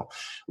every meal?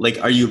 Like,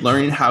 are you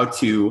learning how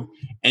to,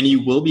 and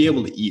you will be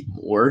able to eat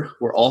more.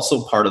 We're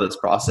also part of this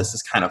process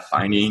is kind of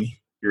finding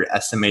your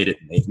estimated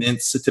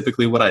maintenance. So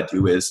typically what I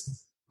do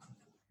is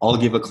I'll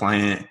give a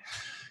client,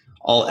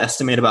 I'll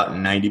estimate about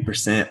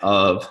 90%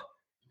 of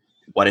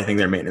what I think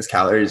their maintenance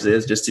calories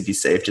is, just to be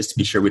safe, just to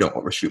be sure we don't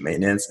overshoot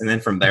maintenance. And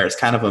then from there, it's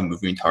kind of a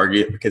moving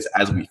target, because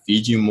as we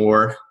feed you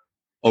more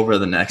over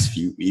the next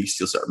few weeks,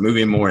 you'll start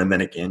moving more. And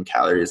then again,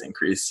 calories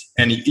increase.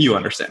 And you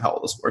understand how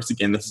all this works.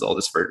 Again, this is all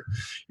just for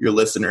your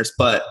listeners,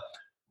 but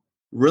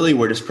really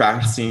we're just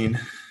practicing,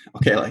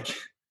 okay, like,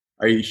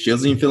 are you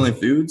choosing filling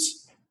foods?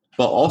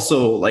 But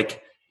also,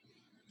 like,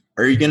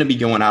 are you going to be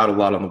going out a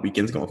lot on the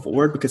weekends going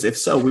forward? Because if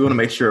so, we want to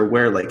make sure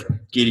we're like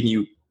getting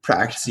you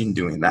practicing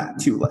doing that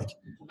too. Like,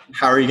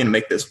 how are you going to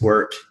make this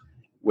work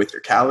with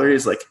your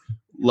calories? Like,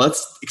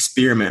 let's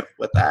experiment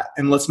with that.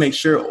 And let's make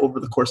sure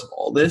over the course of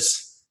all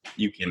this,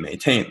 you can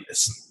maintain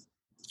this.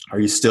 Are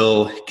you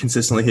still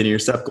consistently hitting your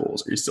step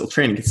goals? Are you still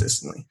training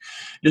consistently?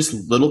 Just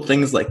little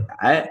things like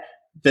that,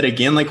 that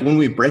again, like when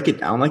we break it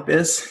down like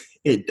this,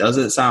 it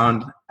doesn't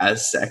sound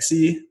as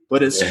sexy,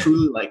 but it's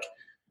truly like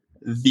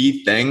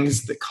the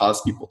things that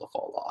cause people to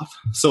fall off.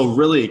 So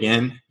really,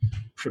 again,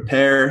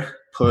 prepare,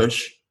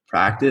 push,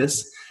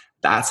 practice.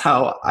 That's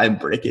how I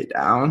break it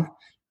down.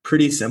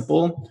 Pretty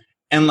simple.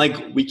 And like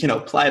we can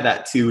apply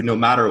that to no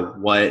matter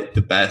what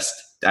the best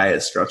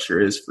diet structure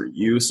is for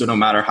you. So no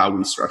matter how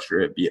we structure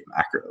it, be it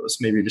macros,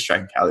 maybe you're just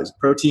tracking calories and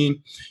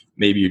protein,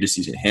 maybe you're just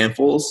using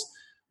handfuls.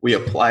 We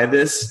apply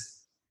this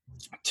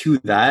to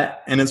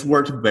that, and it's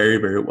worked very,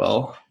 very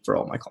well for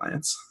all my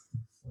clients.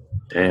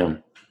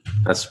 Damn.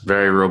 That's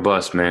very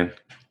robust, man.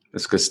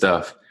 That's good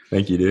stuff.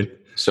 Thank you, dude.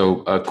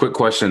 So a quick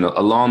question.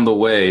 Along the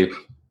way,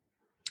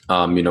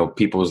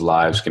 people's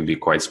lives can be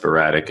quite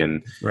sporadic,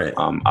 and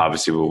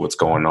obviously with what's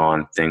going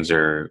on, things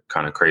are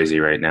kind of crazy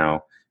right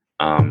now.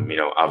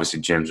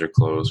 Obviously gyms are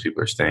closed.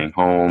 People are staying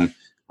home.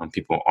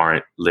 People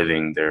aren't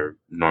living their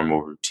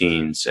normal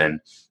routines, and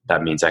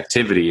that means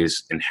activity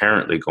is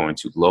inherently going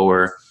to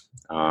lower.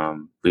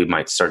 We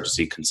might start to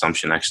see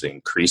consumption actually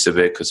increase a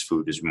bit because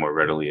food is more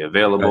readily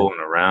available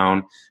and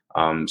around.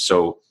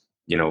 So,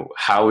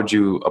 how would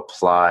you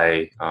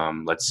apply,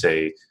 let's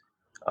say,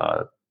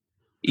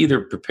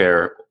 either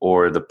prepare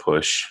or the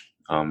push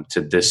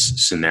to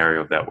this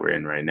scenario that we're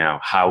in right now?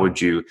 How would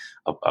you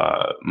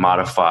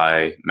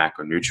modify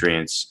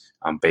macronutrients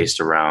based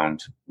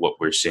around what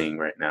we're seeing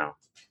right now?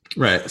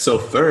 Right. So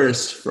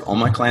first, for all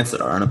my clients that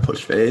are in a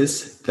push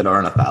phase, that are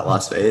in a fat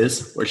loss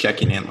phase, we're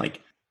checking in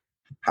like,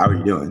 how are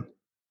you doing?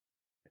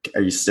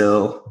 Are you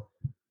still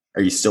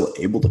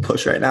able to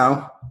push right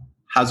now?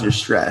 How's your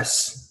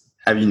stress?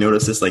 Have you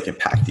noticed this like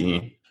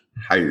impacting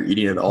how you're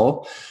eating at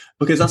all?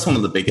 Because that's one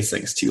of the biggest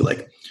things too.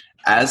 Like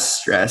as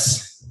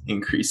stress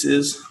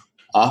increases,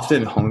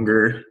 often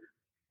hunger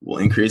will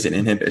increase and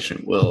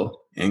inhibition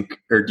will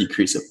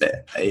decrease a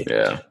bit. Right?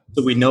 Yeah.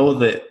 So we know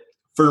that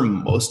for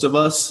most of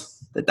us,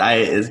 the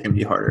diet is going to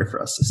be harder for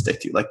us to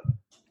stick to. Like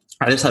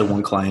I just had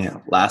one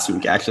client last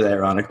week, actually,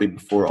 ironically,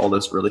 before all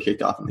this really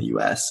kicked off in the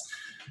US.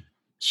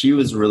 She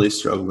was really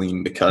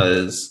struggling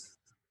because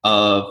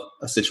of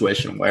a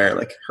situation where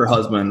like her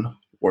husband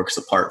works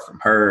apart from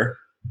her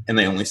and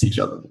they only see each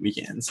other on the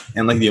weekends.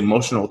 And like the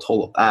emotional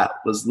toll of that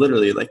was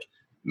literally like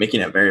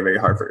making it very, very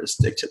hard for her to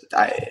stick to the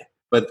diet.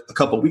 But a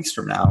couple of weeks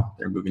from now,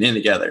 they're moving in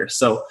together.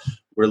 So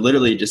we're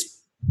literally just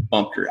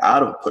bumped her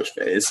out of a push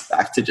phase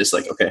back to just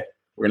like, okay,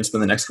 we're going to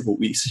spend the next couple of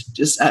weeks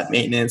just at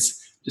maintenance,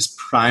 just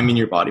priming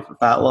your body for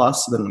fat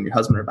loss. So then when your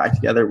husband are back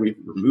together, we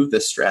remove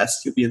this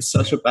stress. You'll be in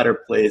such a better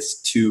place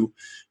to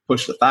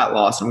push the fat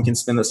loss. And we can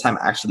spend this time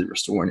actually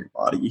restoring your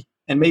body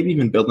and maybe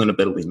even building a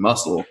bit of lean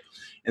muscle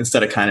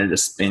instead of kind of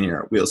just spinning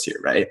our wheels here,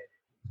 right?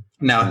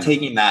 Now,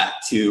 taking that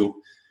to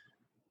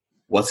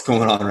what's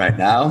going on right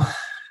now,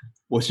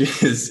 which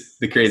is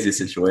the crazy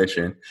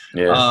situation.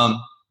 Yeah.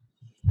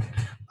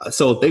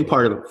 So a big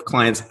part of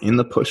clients in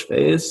the push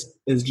phase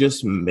is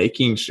just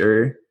making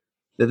sure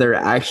that they're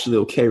actually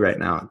okay right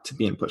now to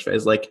be in push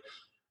phase. Like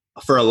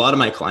for a lot of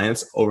my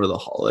clients over the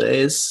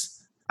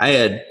holidays, I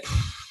had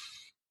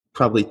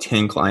probably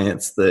 10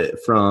 clients that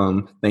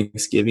from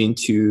Thanksgiving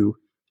to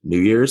New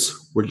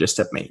Year's were just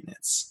at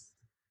maintenance.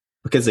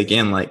 Because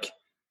again, like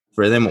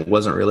for them, it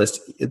wasn't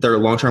realistic. Their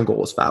long-term goal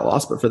was fat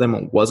loss, but for them,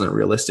 it wasn't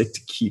realistic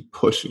to keep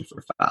pushing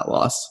for fat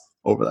loss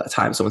over that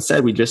time. So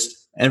instead, we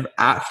just, and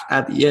at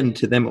the end,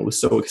 to them, it was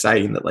so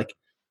exciting that like,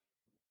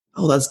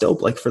 oh, that's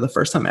dope. Like for the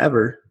first time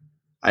ever,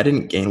 I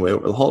didn't gain weight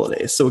over the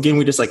holidays. So again,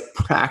 we just like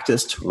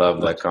practiced.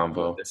 Love that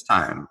combo. This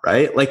time,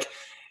 right? Like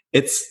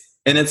it's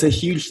a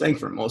huge thing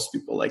for most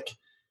people. Like,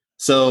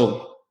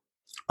 so,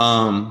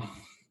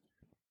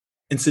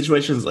 in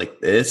situations like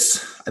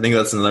this, I think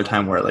that's another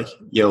time where like,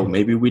 yo,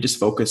 maybe we just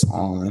focus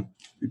on,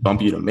 we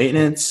bump you to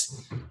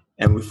maintenance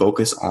and we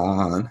focus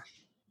on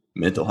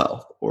mental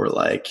health or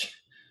like,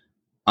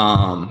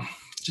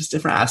 just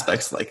different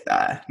aspects like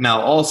that.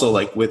 Now also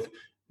like with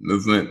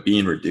movement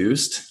being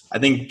reduced, I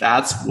think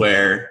that's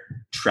where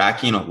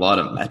tracking a lot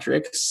of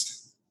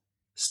metrics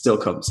still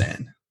comes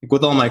in. Like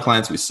with all my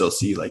clients, we still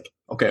see like,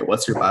 okay,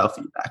 what's your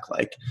biofeedback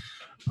like?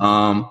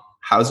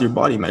 How's your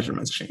body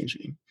measurements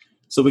changing?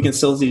 So we can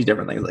still see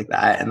different things like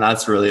that. And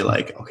that's really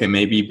like, okay,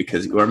 maybe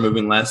because you are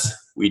moving less,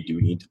 we do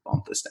need to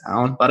bump this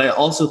down. But I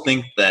also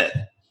think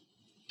that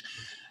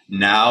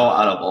now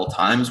out of all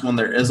times when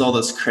there is all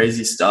this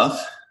crazy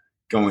stuff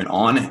going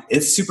on,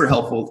 it's super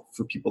helpful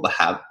for people to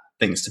have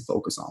things to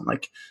focus on.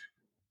 Like,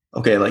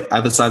 okay, like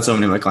I've assigned so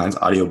many of my clients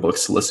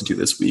audiobooks to listen to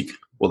this week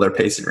while they're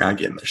pacing around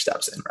getting their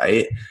steps in,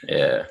 right?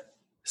 Yeah.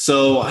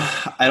 So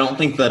I don't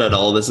think that at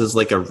all this is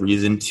like a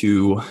reason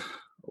to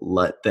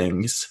let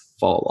things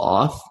fall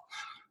off.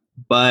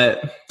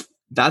 But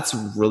that's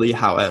really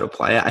how I'd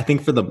apply it. I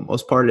think for the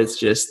most part, it's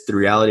just the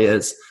reality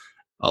is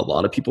a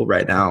lot of people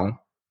right now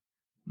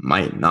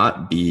might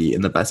not be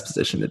in the best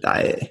position to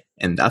diet.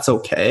 And that's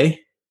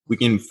okay. We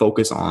can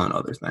focus on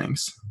other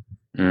things.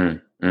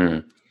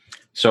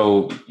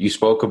 So you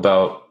spoke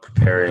about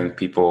preparing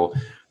people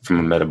from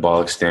a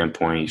metabolic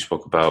standpoint. You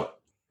spoke about,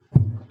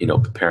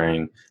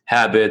 preparing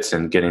habits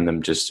and getting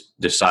them just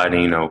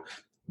deciding,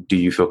 do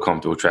you feel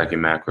comfortable tracking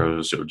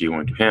macros or do you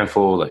want to do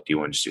handful? Like, do you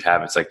want to just do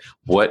habits? Like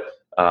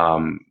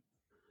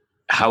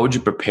how would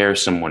you prepare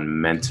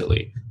someone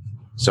mentally?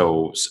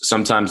 So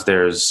sometimes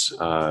there's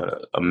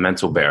a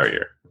mental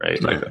barrier,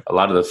 right? Like a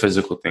lot of the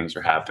physical things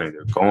are happening.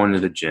 They're going to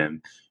the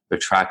gym, they're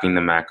tracking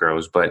the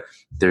macros, but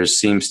there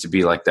seems to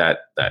be like that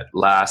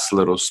last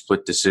little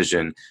split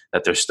decision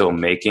that they're still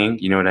making.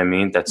 You know what I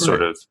mean? That's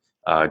sort of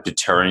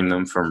deterring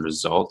them from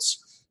results.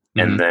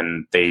 And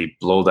then they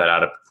blow that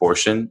out of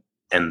proportion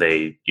and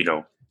they,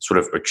 sort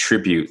of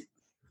attribute,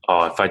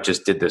 oh, if I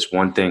just did this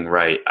one thing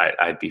right,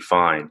 I'd be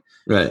fine.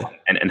 Right.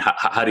 And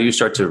how do you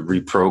start to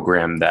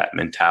reprogram that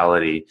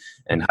mentality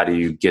and how do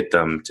you get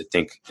them to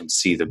think and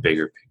see the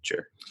bigger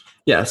picture?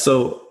 Yeah.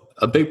 So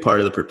a big part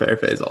of the prepare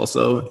phase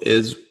also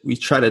is we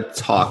try to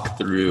talk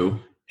through,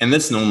 and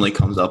this normally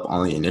comes up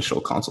on the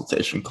initial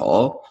consultation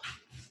call,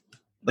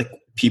 like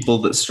people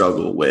that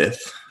struggle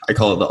with, I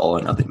call it the all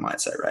or nothing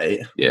mindset, right?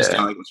 Yeah. Just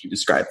kind of like what you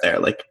described there.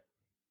 Like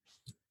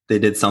they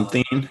did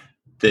something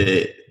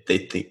that they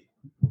think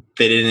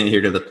they didn't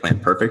adhere to the plan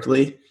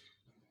perfectly.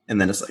 And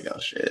then it's like, oh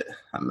shit,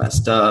 I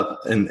messed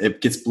up. And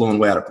it gets blown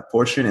way out of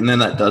proportion. And then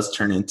that does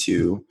turn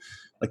into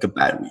like a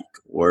bad week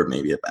or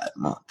maybe a bad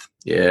month.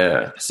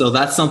 Yeah. So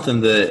that's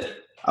something that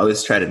I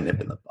always try to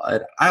nip in the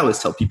bud. I always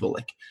tell people,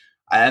 like,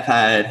 I have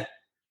had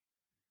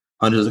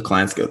hundreds of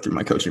clients go through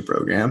my coaching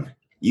program.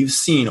 You've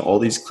seen all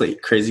these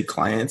crazy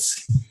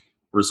clients'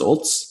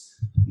 results.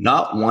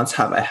 Not once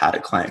have I had a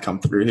client come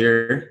through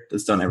here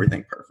that's done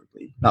everything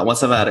perfectly. Not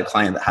once have I had a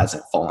client that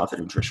hasn't fallen off their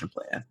nutrition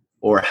plan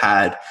or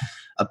had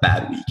a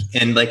bad week.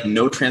 And like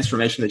no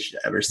transformation that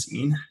you've ever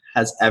seen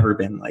has ever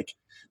been like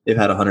they've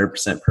had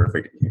 100%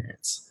 perfect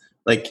adherence.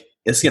 Like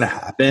it's going to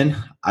happen.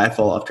 I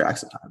fall off track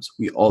sometimes.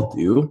 We all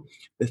do.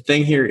 The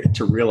thing here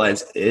to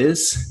realize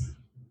is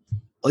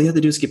all you have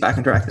to do is get back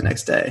on track the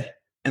next day.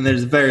 And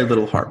there's very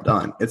little harm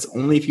done. It's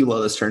only if you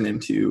let this turn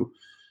into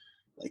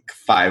like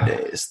 5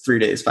 days, 3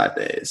 days, 5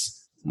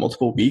 days,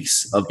 multiple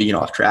weeks of being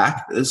off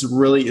track, this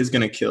really is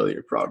going to kill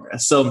your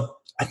progress. So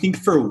I think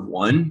for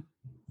one,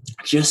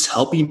 just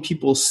helping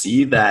people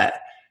see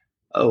that,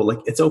 oh, like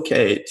it's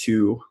okay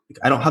to, like,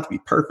 I don't have to be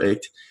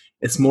perfect.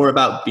 It's more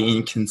about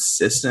being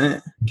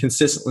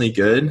consistently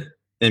good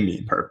than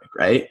being perfect,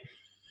 right?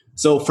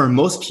 So for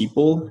most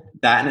people,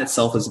 that in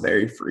itself is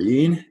very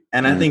freeing.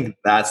 And I think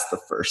that's the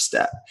first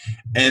step.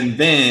 And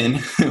then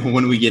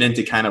when we get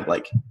into kind of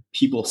like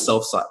people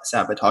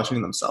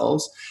self-sabotaging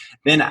themselves,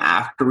 then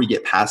after we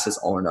get past this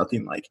all or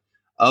nothing, like,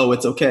 oh,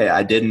 it's okay,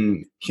 I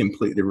didn't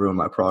completely ruin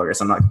my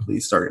progress, I'm not completely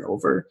starting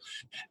over,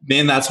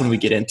 then that's when we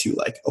get into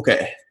like,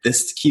 okay,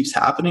 this keeps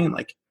happening.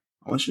 Like,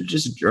 I want you to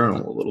just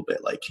journal a little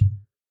bit. Like,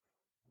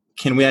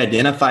 can we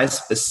identify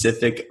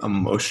specific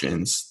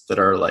emotions that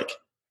are like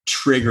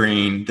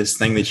triggering this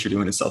thing that you're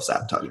doing to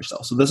self-sabotage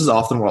yourself? So this is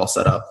often where I'll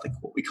set up like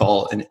what we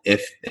call an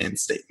if-then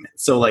statement.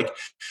 So like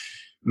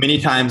many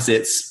times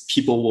it's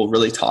people will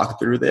really talk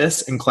through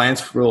this, and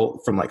clients will,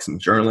 from like some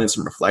journaling,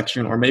 some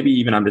reflection, or maybe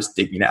even I'm just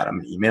digging at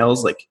them in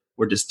emails, like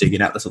we're just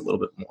digging at this a little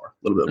bit more.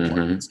 They'll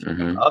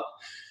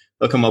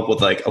come up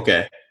with like,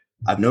 okay,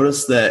 I've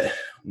noticed that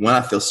when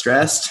I feel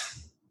stressed,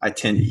 I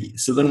tend to eat.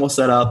 So then we'll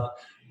set up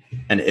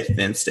an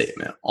if-then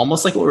statement,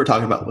 almost like what we were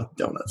talking about with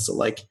donuts. So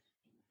like,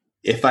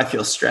 if I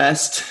feel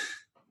stressed,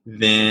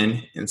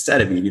 then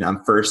instead of eating,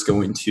 I'm first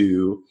going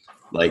to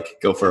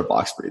like go for a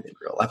box breathing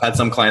drill. I've had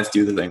some clients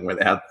do the thing where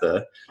they have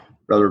the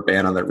rubber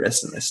band on their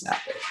wrist and they snap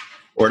it,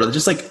 or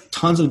just like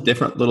tons of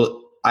different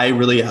little, I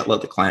really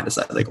let the client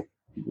decide like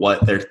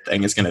what their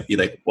thing is going to be,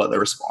 like what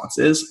their response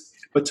is.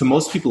 But to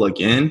most people,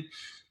 again,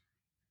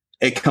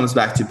 it comes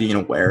back to being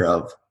aware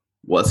of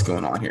what's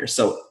going on here.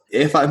 So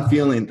if I'm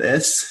feeling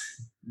this,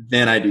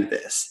 then I do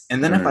this.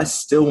 And then if I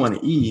still want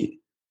to eat,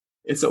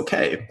 it's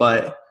okay.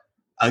 But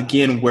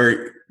again,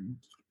 we're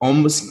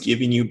almost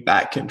giving you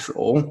back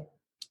control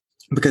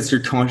because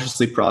you're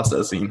consciously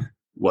processing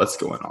what's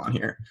going on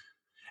here.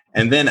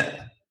 And then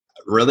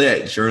really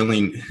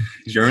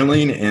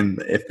journaling and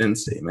the if-then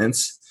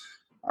statements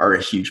are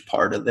a huge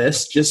part of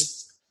this.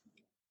 Just,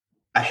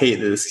 I hate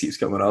that this keeps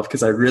coming up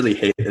because I really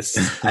hate this.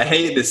 I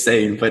hate this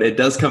saying, but it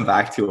does come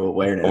back to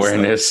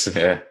awareness.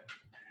 Yeah.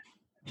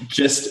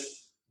 Just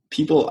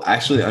people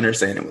actually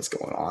understanding what's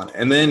going on.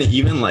 And then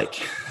even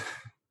like,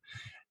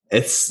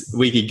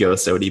 we could go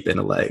so deep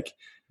into like,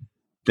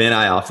 then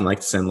I often like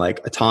to send like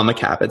Atomic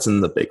Habits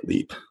and The Big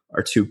Leap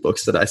are two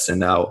books that I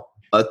send out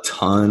a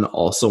ton.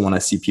 Also, when I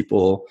see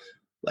people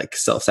like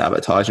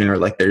self-sabotaging, or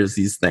like there's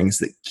these things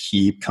that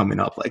keep coming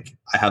up, like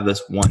I have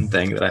this one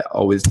thing that I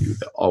always do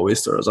that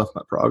always throws off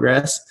my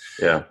progress.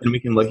 Yeah. And we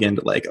can look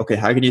into like, okay,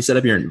 how can you set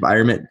up your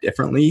environment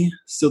differently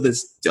so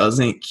this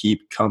doesn't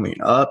keep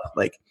coming up?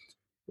 Like,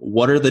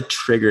 what are the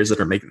triggers that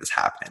are making this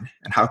happen?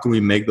 And how can we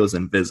make those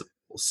invisible?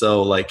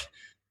 So like,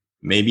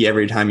 maybe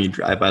every time you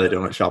drive by the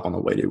donut shop on the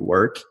way to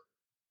work,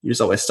 you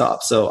just always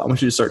stop. So I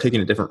want you to start taking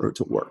a different route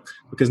to work,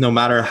 because no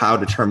matter how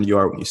determined you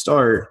are when you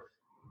start,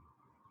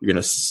 you're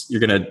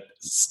gonna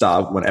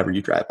stop whenever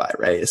you drive by,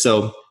 right?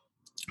 So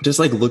just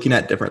like looking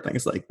at different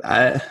things like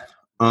that.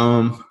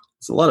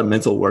 It's a lot of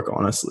mental work,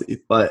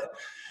 honestly. But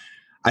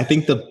I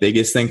think the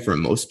biggest thing for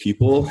most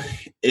people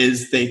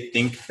is they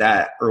think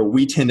that, or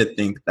we tend to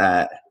think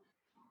that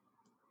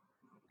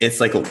it's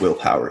like a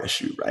willpower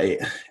issue, right?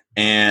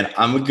 And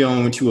I'm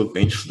going to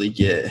eventually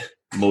get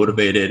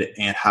motivated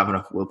and have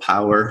enough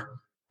willpower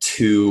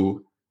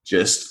to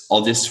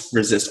I'll just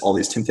resist all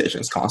these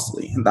temptations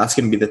constantly. And that's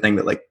going to be the thing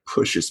that like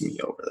pushes me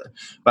over there.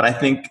 But I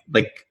think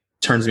like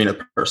turns me into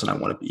the person I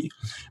want to be.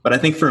 But I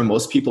think for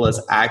most people,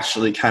 it's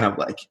actually kind of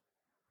like,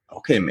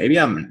 okay, maybe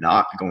I'm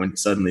not going to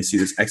suddenly see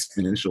this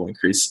exponential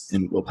increase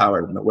in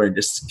willpower where it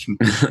just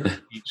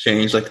completely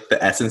change like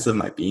the essence of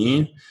my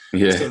being.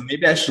 Yeah. So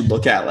maybe I should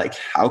look at like,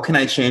 how can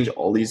I change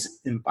all these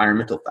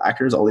environmental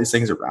factors, all these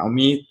things around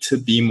me to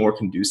be more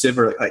conducive,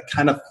 or like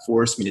kind of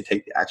force me to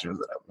take the actions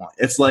that I want.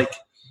 It's like,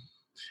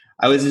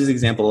 I always use the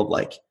example of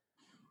like,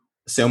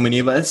 so many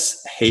of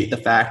us hate the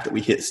fact that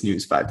we hit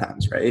snooze 5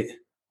 times, right?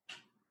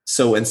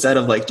 So instead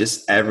of like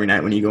just every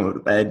night when you go to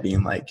bed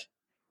being like,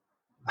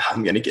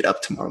 I'm going to get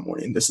up tomorrow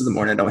morning, this is the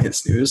morning I don't hit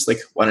snooze. Like,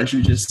 why don't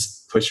you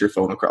just push your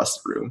phone across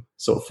the room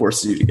so it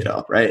forces you to get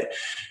up, right?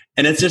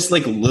 And it's just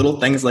like little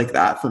things like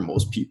that for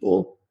most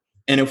people.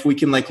 And if we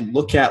can like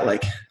look at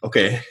like,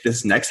 okay,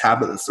 this next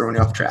habit that's throwing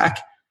you off track,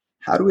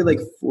 how do we like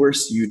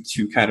force you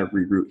to kind of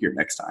reroute here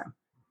next time?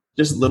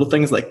 Just little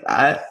things like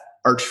that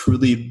are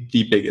truly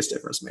the biggest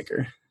difference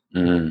maker.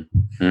 Mm-hmm.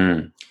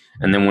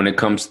 And then when it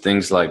comes to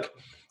things like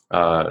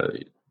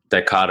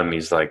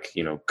dichotomies, like,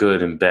 you know,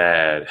 good and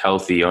bad,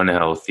 healthy,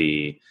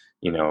 unhealthy,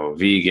 you know,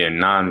 vegan,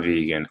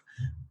 non-vegan,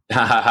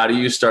 how do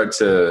you start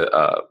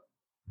to,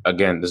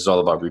 again, this is all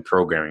about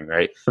reprogramming,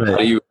 right? How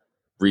do you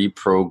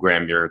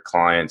reprogram your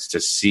clients to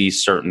see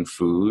certain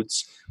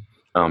foods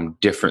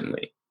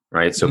differently,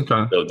 right? So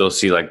they'll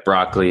see like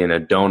broccoli and a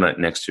donut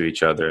next to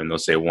each other, and they'll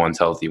say one's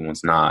healthy,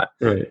 one's not.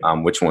 Right.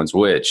 Which one's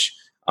which?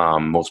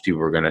 Most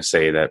people are going to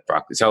say that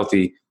broccoli's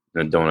healthy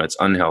and the donut's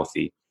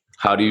unhealthy.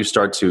 How do you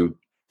start to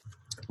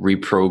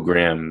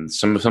reprogram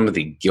some of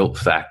the guilt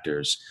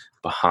factors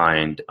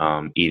behind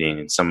eating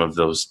and some of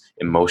those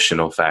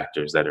emotional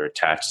factors that are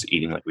attached to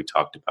eating, like we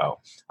talked about.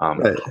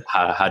 Right.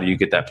 How do you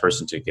get that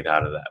person to get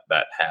out of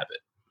that habit?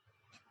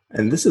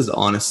 And this is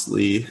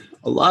honestly,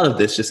 a lot of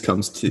this just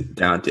comes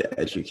down to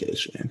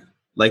education.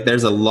 Like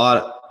there's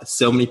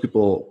so many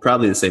people,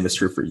 probably the same is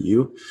true for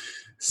you.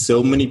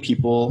 So many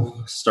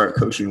people start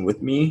coaching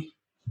with me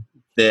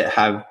that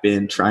have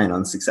been trying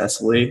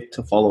unsuccessfully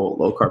to follow a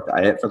low carb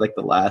diet for like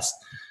the last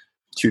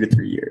 2 to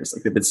 3 years.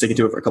 Like they've been sticking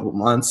to it for a couple of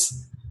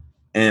months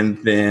and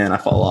then I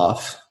fall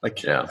off.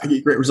 Like I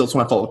get great results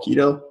when I follow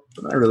keto,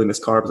 but then I really miss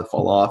carbs. I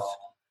fall off.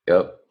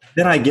 Yep.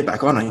 Then I get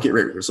back on and I get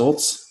great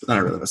results, but then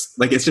I really miss.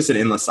 Like it's just an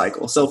endless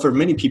cycle. So for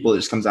many people, it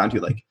just comes down to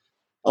like,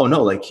 oh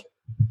no, like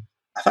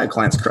I've had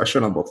clients crush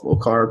it on both low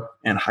carb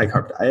and high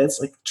carb diets.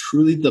 Like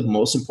truly the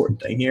most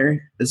important thing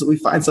here is that we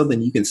find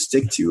something you can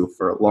stick to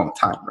for a long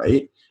time,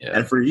 right? Yeah.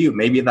 And for you,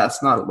 maybe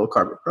that's not a low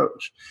carb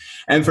approach.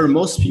 And for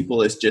most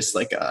people, it's just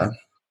like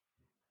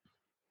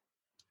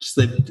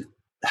they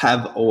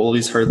have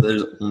always heard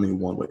there's only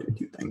one way to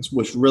do things,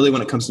 which really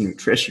when it comes to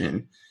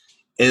nutrition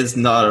is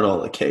not at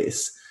all the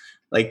case.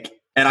 Like,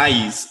 and I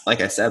used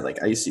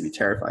to be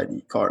terrified to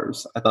eat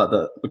carbs. I thought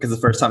that because the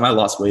first time I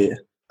lost weight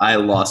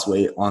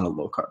on a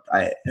low carb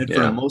diet. And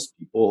for most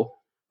people,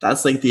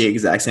 that's like the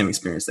exact same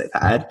experience they've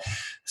had.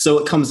 So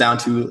it comes down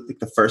to like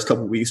the first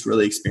couple of weeks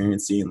really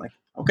experiencing like,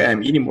 okay,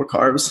 I'm eating more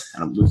carbs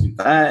and I'm losing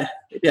fat.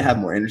 Maybe I have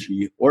more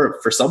energy. Or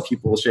for some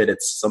people,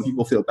 some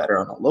people feel better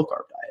on a low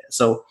carb diet.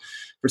 So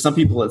for some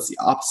people, it's the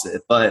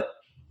opposite. But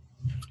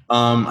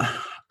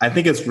I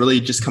think it's really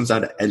just comes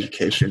down to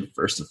education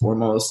first and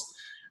foremost.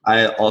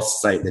 I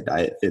also cite the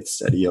Diet Fit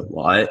study a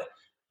lot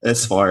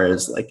as far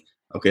as like,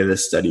 okay,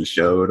 this study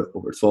showed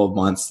over 12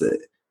 months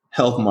that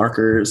health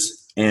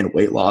markers and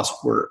weight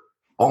loss were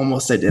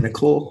almost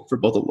identical for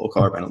both a low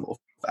carb and a low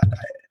fat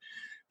diet.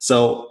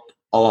 So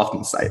I'll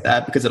often cite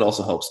that because it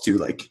also helps to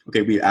like,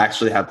 okay, we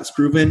actually have this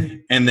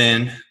proven, and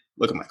then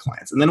look at my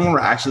clients. And then when we're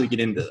actually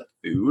getting into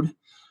food,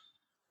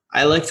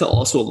 I like to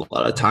also a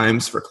lot of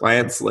times for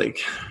clients, like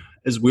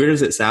as weird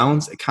as it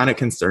sounds, it kind of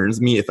concerns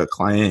me if a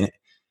client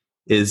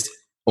is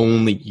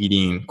only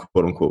eating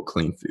quote unquote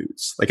clean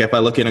foods. Like if I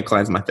look at a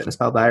client's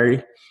MyFitnessPal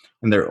diary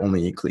and they're only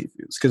eating clean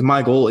foods, because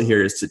my goal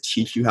here is to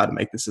teach you how to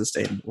make this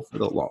sustainable for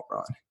the long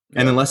run.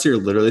 And unless you're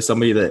literally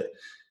somebody that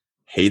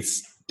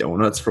hates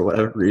donuts for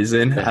whatever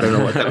reason, I don't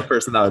know what type of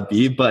person that would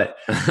be, but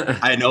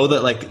I know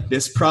that like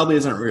this probably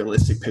isn't a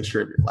realistic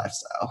picture of your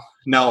lifestyle.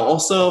 Now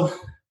also,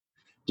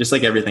 just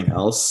like everything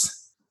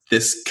else,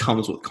 this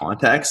comes with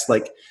context.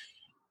 Like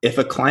if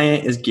a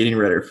client is getting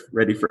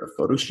ready for a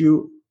photo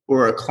shoot,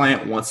 or a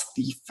client wants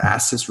the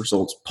fastest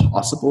results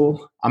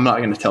possible, I'm not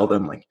going to tell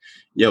them like,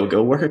 yo,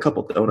 go work a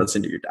couple donuts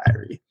into your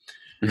diary.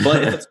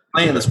 But if it's a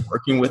client that's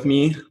working with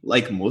me,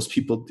 like most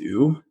people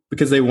do,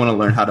 because they want to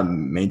learn how to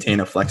maintain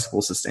a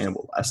flexible,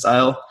 sustainable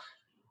lifestyle,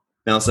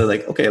 then I'll say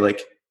like, okay,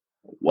 like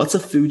what's a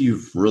food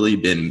you've really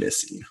been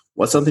missing?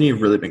 What's something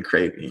you've really been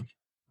craving?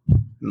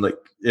 And like,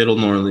 it'll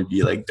normally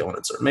be like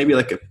donuts or maybe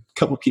like a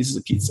couple pieces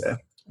of pizza.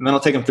 And then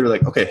I'll take them through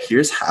like, okay,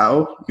 here's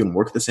how you can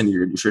work this into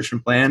your nutrition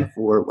plan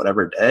for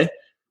whatever day.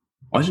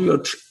 Why don't you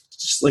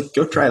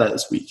go try that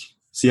this week,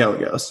 see how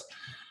it goes.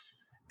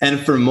 And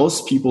for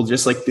most people,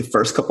 just like the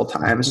first couple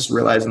times, just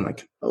realizing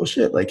like, oh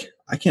shit, like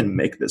I can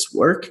make this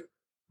work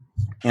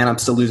and I'm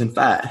still losing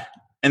fat.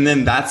 And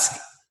then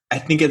I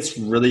think it's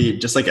really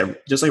just like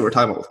we're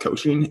talking about with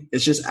coaching,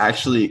 it's just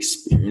actually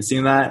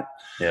experiencing that.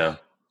 Yeah.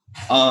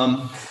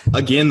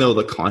 Again, though,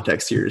 the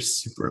context here is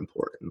super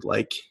important.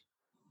 Like,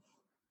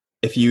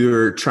 if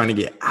you're trying to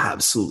get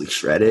absolutely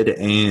shredded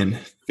and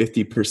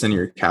 50% of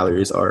your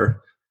calories are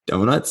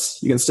donuts,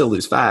 you can still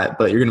lose fat,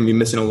 but you're going to be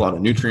missing a lot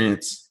of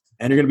nutrients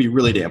and you're going to be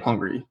really damn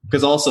hungry.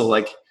 Because also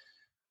like,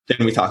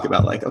 then we talk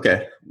about like,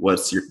 okay,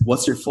 what's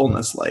your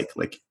fullness like?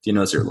 Like, do you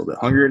notice you're a little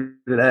bit hungrier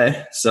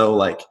today? So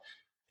like,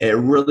 it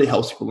really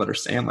helps people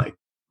understand like,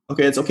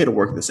 okay, it's okay to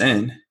work this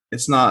in.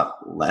 It's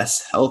not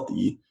less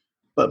healthy,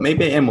 but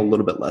maybe I am a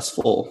little bit less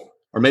full,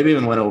 or maybe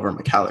even went over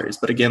my calories.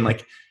 But again,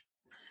 like,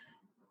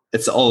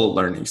 it's all a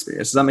learning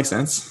experience. Does that make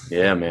sense?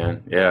 Yeah,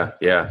 man. Yeah.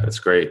 That's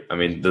great. I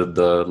mean,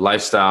 the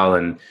lifestyle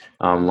and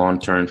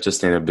long-term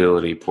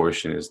sustainability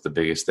portion is the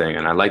biggest thing.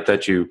 And I like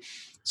that you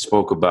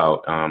spoke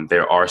about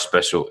there are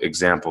special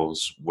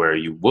examples where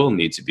you will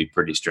need to be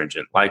pretty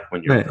stringent, like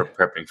when you're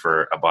prepping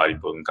for a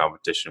bodybuilding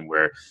competition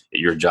where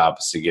your job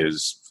is to get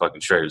as fucking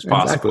straight as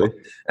possible.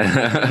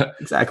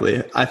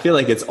 Exactly. I feel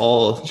like it's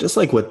all just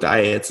like with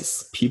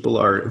diets, people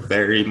are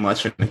very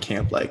much in the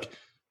camp like,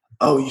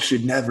 oh, you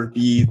should never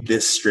be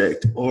this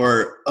strict,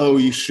 or, oh,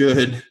 you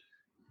should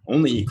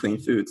only eat clean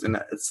foods. And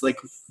it's like,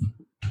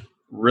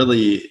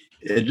 really,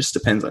 it just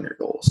depends on your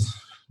goals.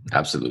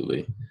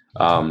 Absolutely.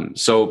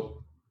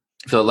 So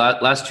the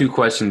last two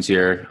questions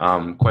here.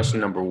 Question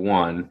number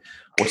one,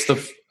 what's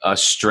the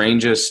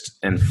strangest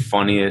and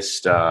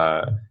funniest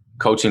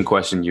coaching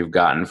question you've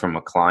gotten from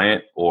a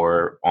client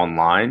or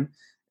online?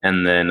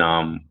 And then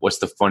what's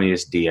the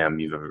funniest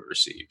DM you've ever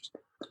received?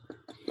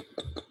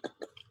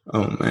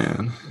 Oh,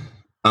 man.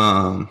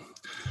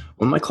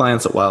 One of my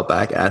clients a while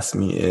back asked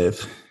me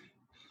if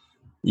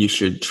you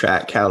should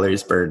track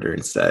calories burned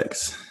during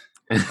sex.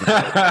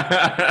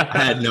 I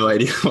had no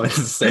idea what to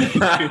say.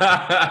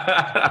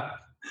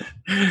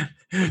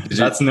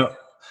 That's no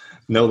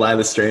lie,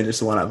 the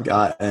strangest one I've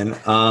gotten.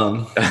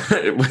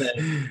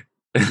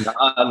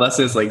 Unless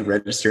it's like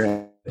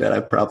registering that,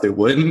 I probably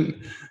wouldn't.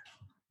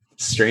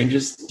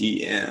 Strangest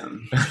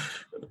DM.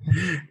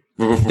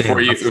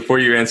 Before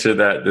you answer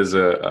that,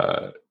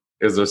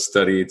 there's a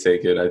study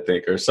taken, I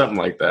think, or something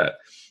like that.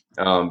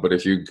 But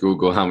if you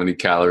Google how many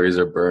calories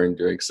are burned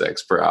during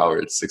sex per hour,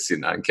 it's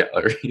 69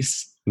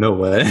 calories. No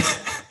way.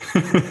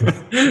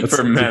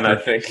 For men, I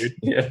think.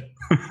 Yeah.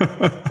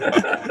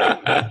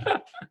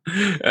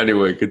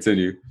 Anyway,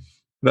 continue.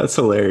 That's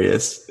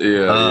hilarious.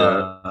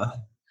 Yeah.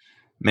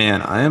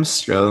 Man, I am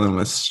struggling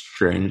with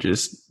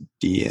strangest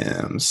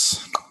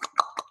DMs.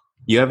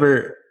 You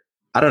ever,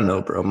 I don't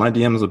know, bro. My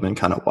DMs have been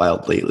kind of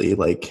wild lately.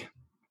 Like,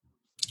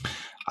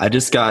 I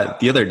just got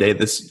the other day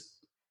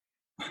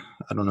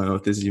I don't know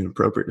if this is even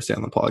appropriate to say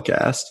on the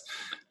podcast.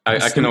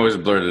 I can always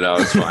blurt it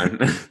out. It's fine.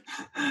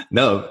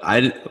 No,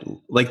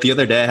 like the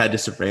other day I had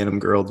just a random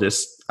girl,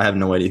 I have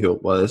no idea who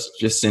it was,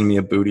 just send me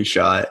a booty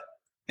shot.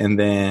 And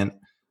then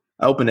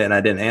I opened it and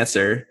I didn't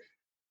answer.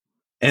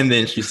 And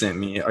then she sent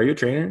me, "Are you a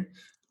trainer?"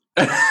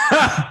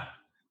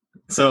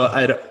 So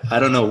I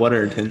don't know what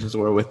her intentions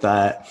were with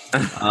that.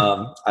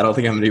 I don't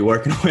think I'm going to be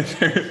working with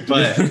her,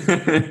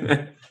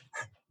 but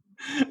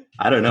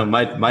I don't know.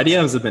 My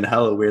DMs have been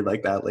hella weird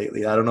like that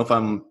lately. I don't know if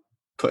I'm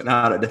putting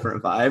out a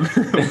different vibe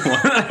or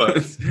what,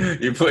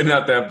 but you're putting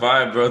out that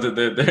vibe, bro, that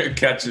they're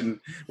catching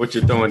what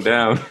you're throwing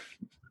down.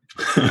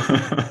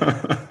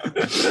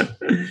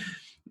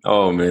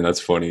 Oh, man,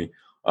 that's funny.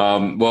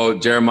 Well,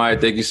 Jeremiah,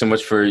 thank you so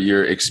much for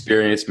your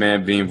experience,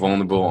 man, being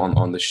vulnerable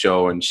on the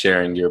show and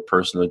sharing your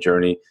personal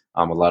journey.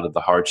 A lot of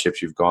the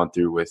hardships you've gone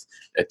through with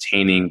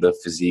attaining the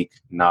physique,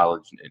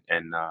 knowledge,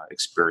 and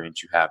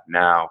experience you have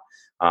now.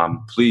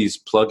 Please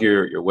plug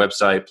your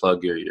website,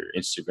 plug your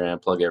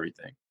Instagram, plug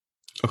everything.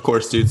 Of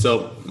course, dude.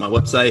 So my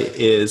website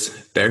is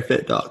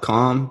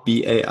bairfit.com,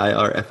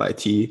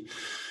 BAIRFIT.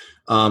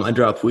 I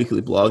drop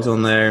weekly blogs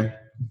on there.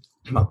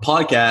 My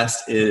podcast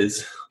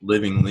is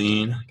Living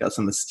Lean. Got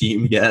some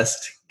esteemed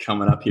guests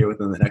coming up here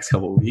within the next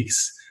couple of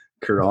weeks.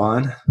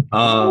 Karan.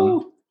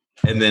 And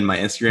then my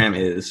Instagram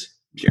is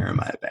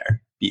Jeremiah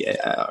Bair,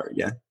 BAIR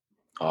again.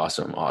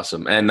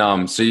 Awesome.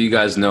 And so you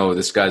guys know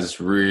this guy's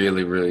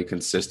really, really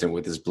consistent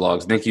with his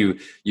blogs. I think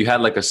you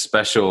had like a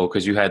special,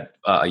 because you had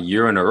a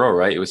year in a row,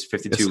 right? It was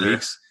 52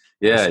 weeks.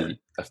 Yeah, yes,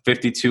 a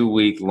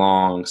 52-week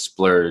long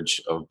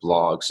splurge of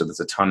blogs. So there's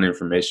a ton of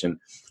information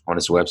on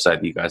his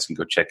website that you guys can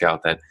go check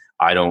out that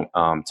I don't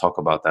talk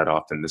about that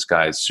often. This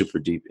guy is super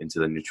deep into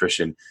the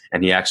nutrition,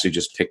 and he actually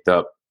just picked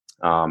up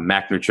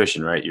Mac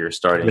Nutrition, right? You're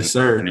starting a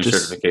new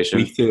certification.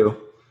 Week 2.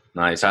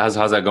 Nice. How's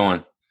that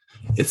going?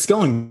 It's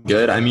going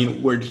good. I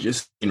mean, we're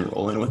just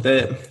rolling with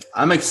it.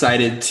 I'm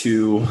excited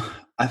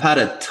I've had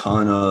a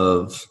ton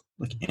of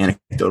like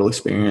anecdotal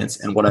experience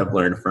and what I've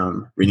learned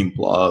from reading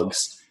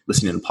blogs,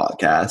 listening to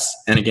podcasts,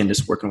 and again,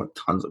 just working with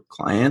tons of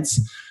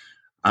clients.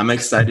 I'm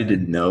excited to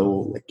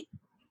know like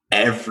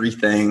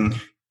everything,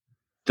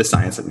 the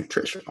science of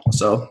nutrition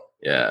also.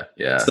 Yeah.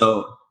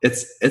 So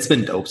it's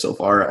been dope so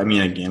far. I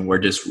mean, again,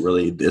 this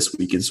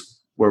week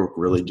we're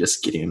really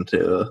just getting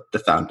into the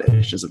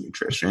foundations of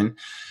nutrition.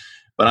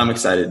 But I'm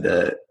excited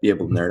to be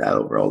able to nerd out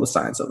over all the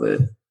science of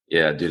it.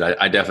 Yeah, dude,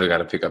 I definitely got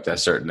to pick up that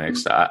cert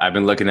next. I've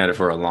been looking at it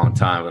for a long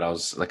time, but I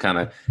was like kind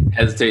of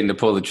hesitating to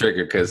pull the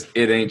trigger because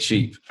it ain't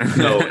cheap.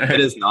 No, it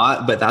is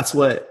not. But that's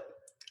why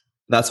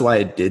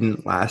I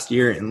didn't last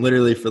year, and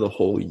literally for the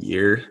whole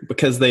year,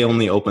 because they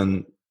only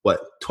open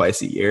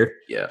twice a year.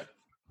 Yeah,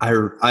 I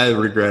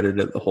regretted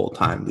it the whole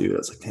time, dude. I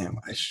was like, damn,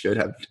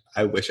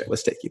 I wish I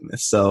was taking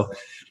this. So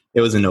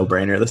it was a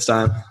no-brainer this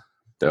time.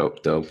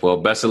 Dope. Well,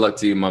 best of luck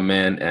to you, my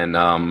man.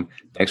 And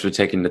thanks for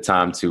taking the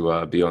time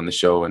to be on the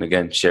show and,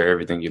 again, share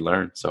everything you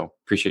learned. So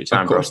appreciate your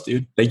time, bro. Of course,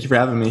 dude. Thank you for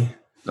having me.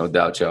 No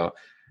doubt, y'all.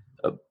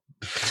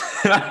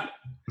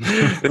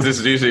 This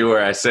is usually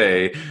where I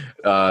say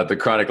the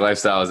Chronic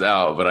Lifestyle is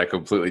out, but I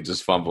completely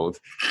just fumbled.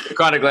 The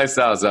Chronic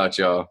Lifestyle is out,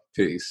 y'all.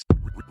 Peace.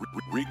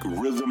 Rick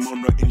Rhythm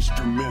on the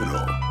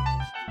instrumental.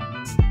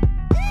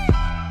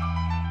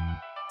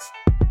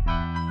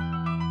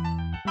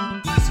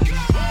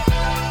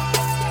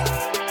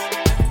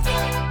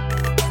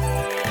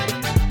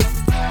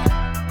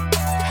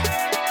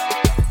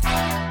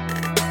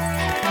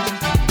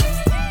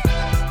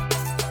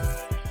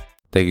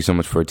 Thank you so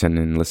much for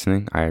attending and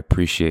listening. I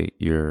appreciate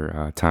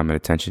your time and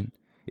attention.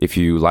 If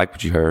you like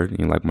what you heard and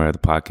you like my other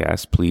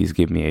podcasts, please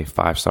give me a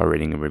 5-star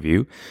rating and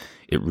review.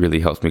 It really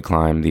helps me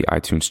climb the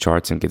iTunes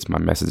charts and gets my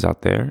message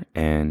out there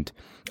and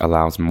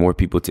allows more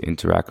people to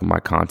interact with my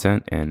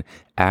content and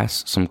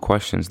ask some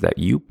questions that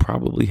you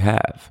probably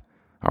have.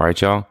 All right,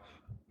 y'all.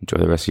 Enjoy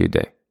the rest of your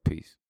day. Peace.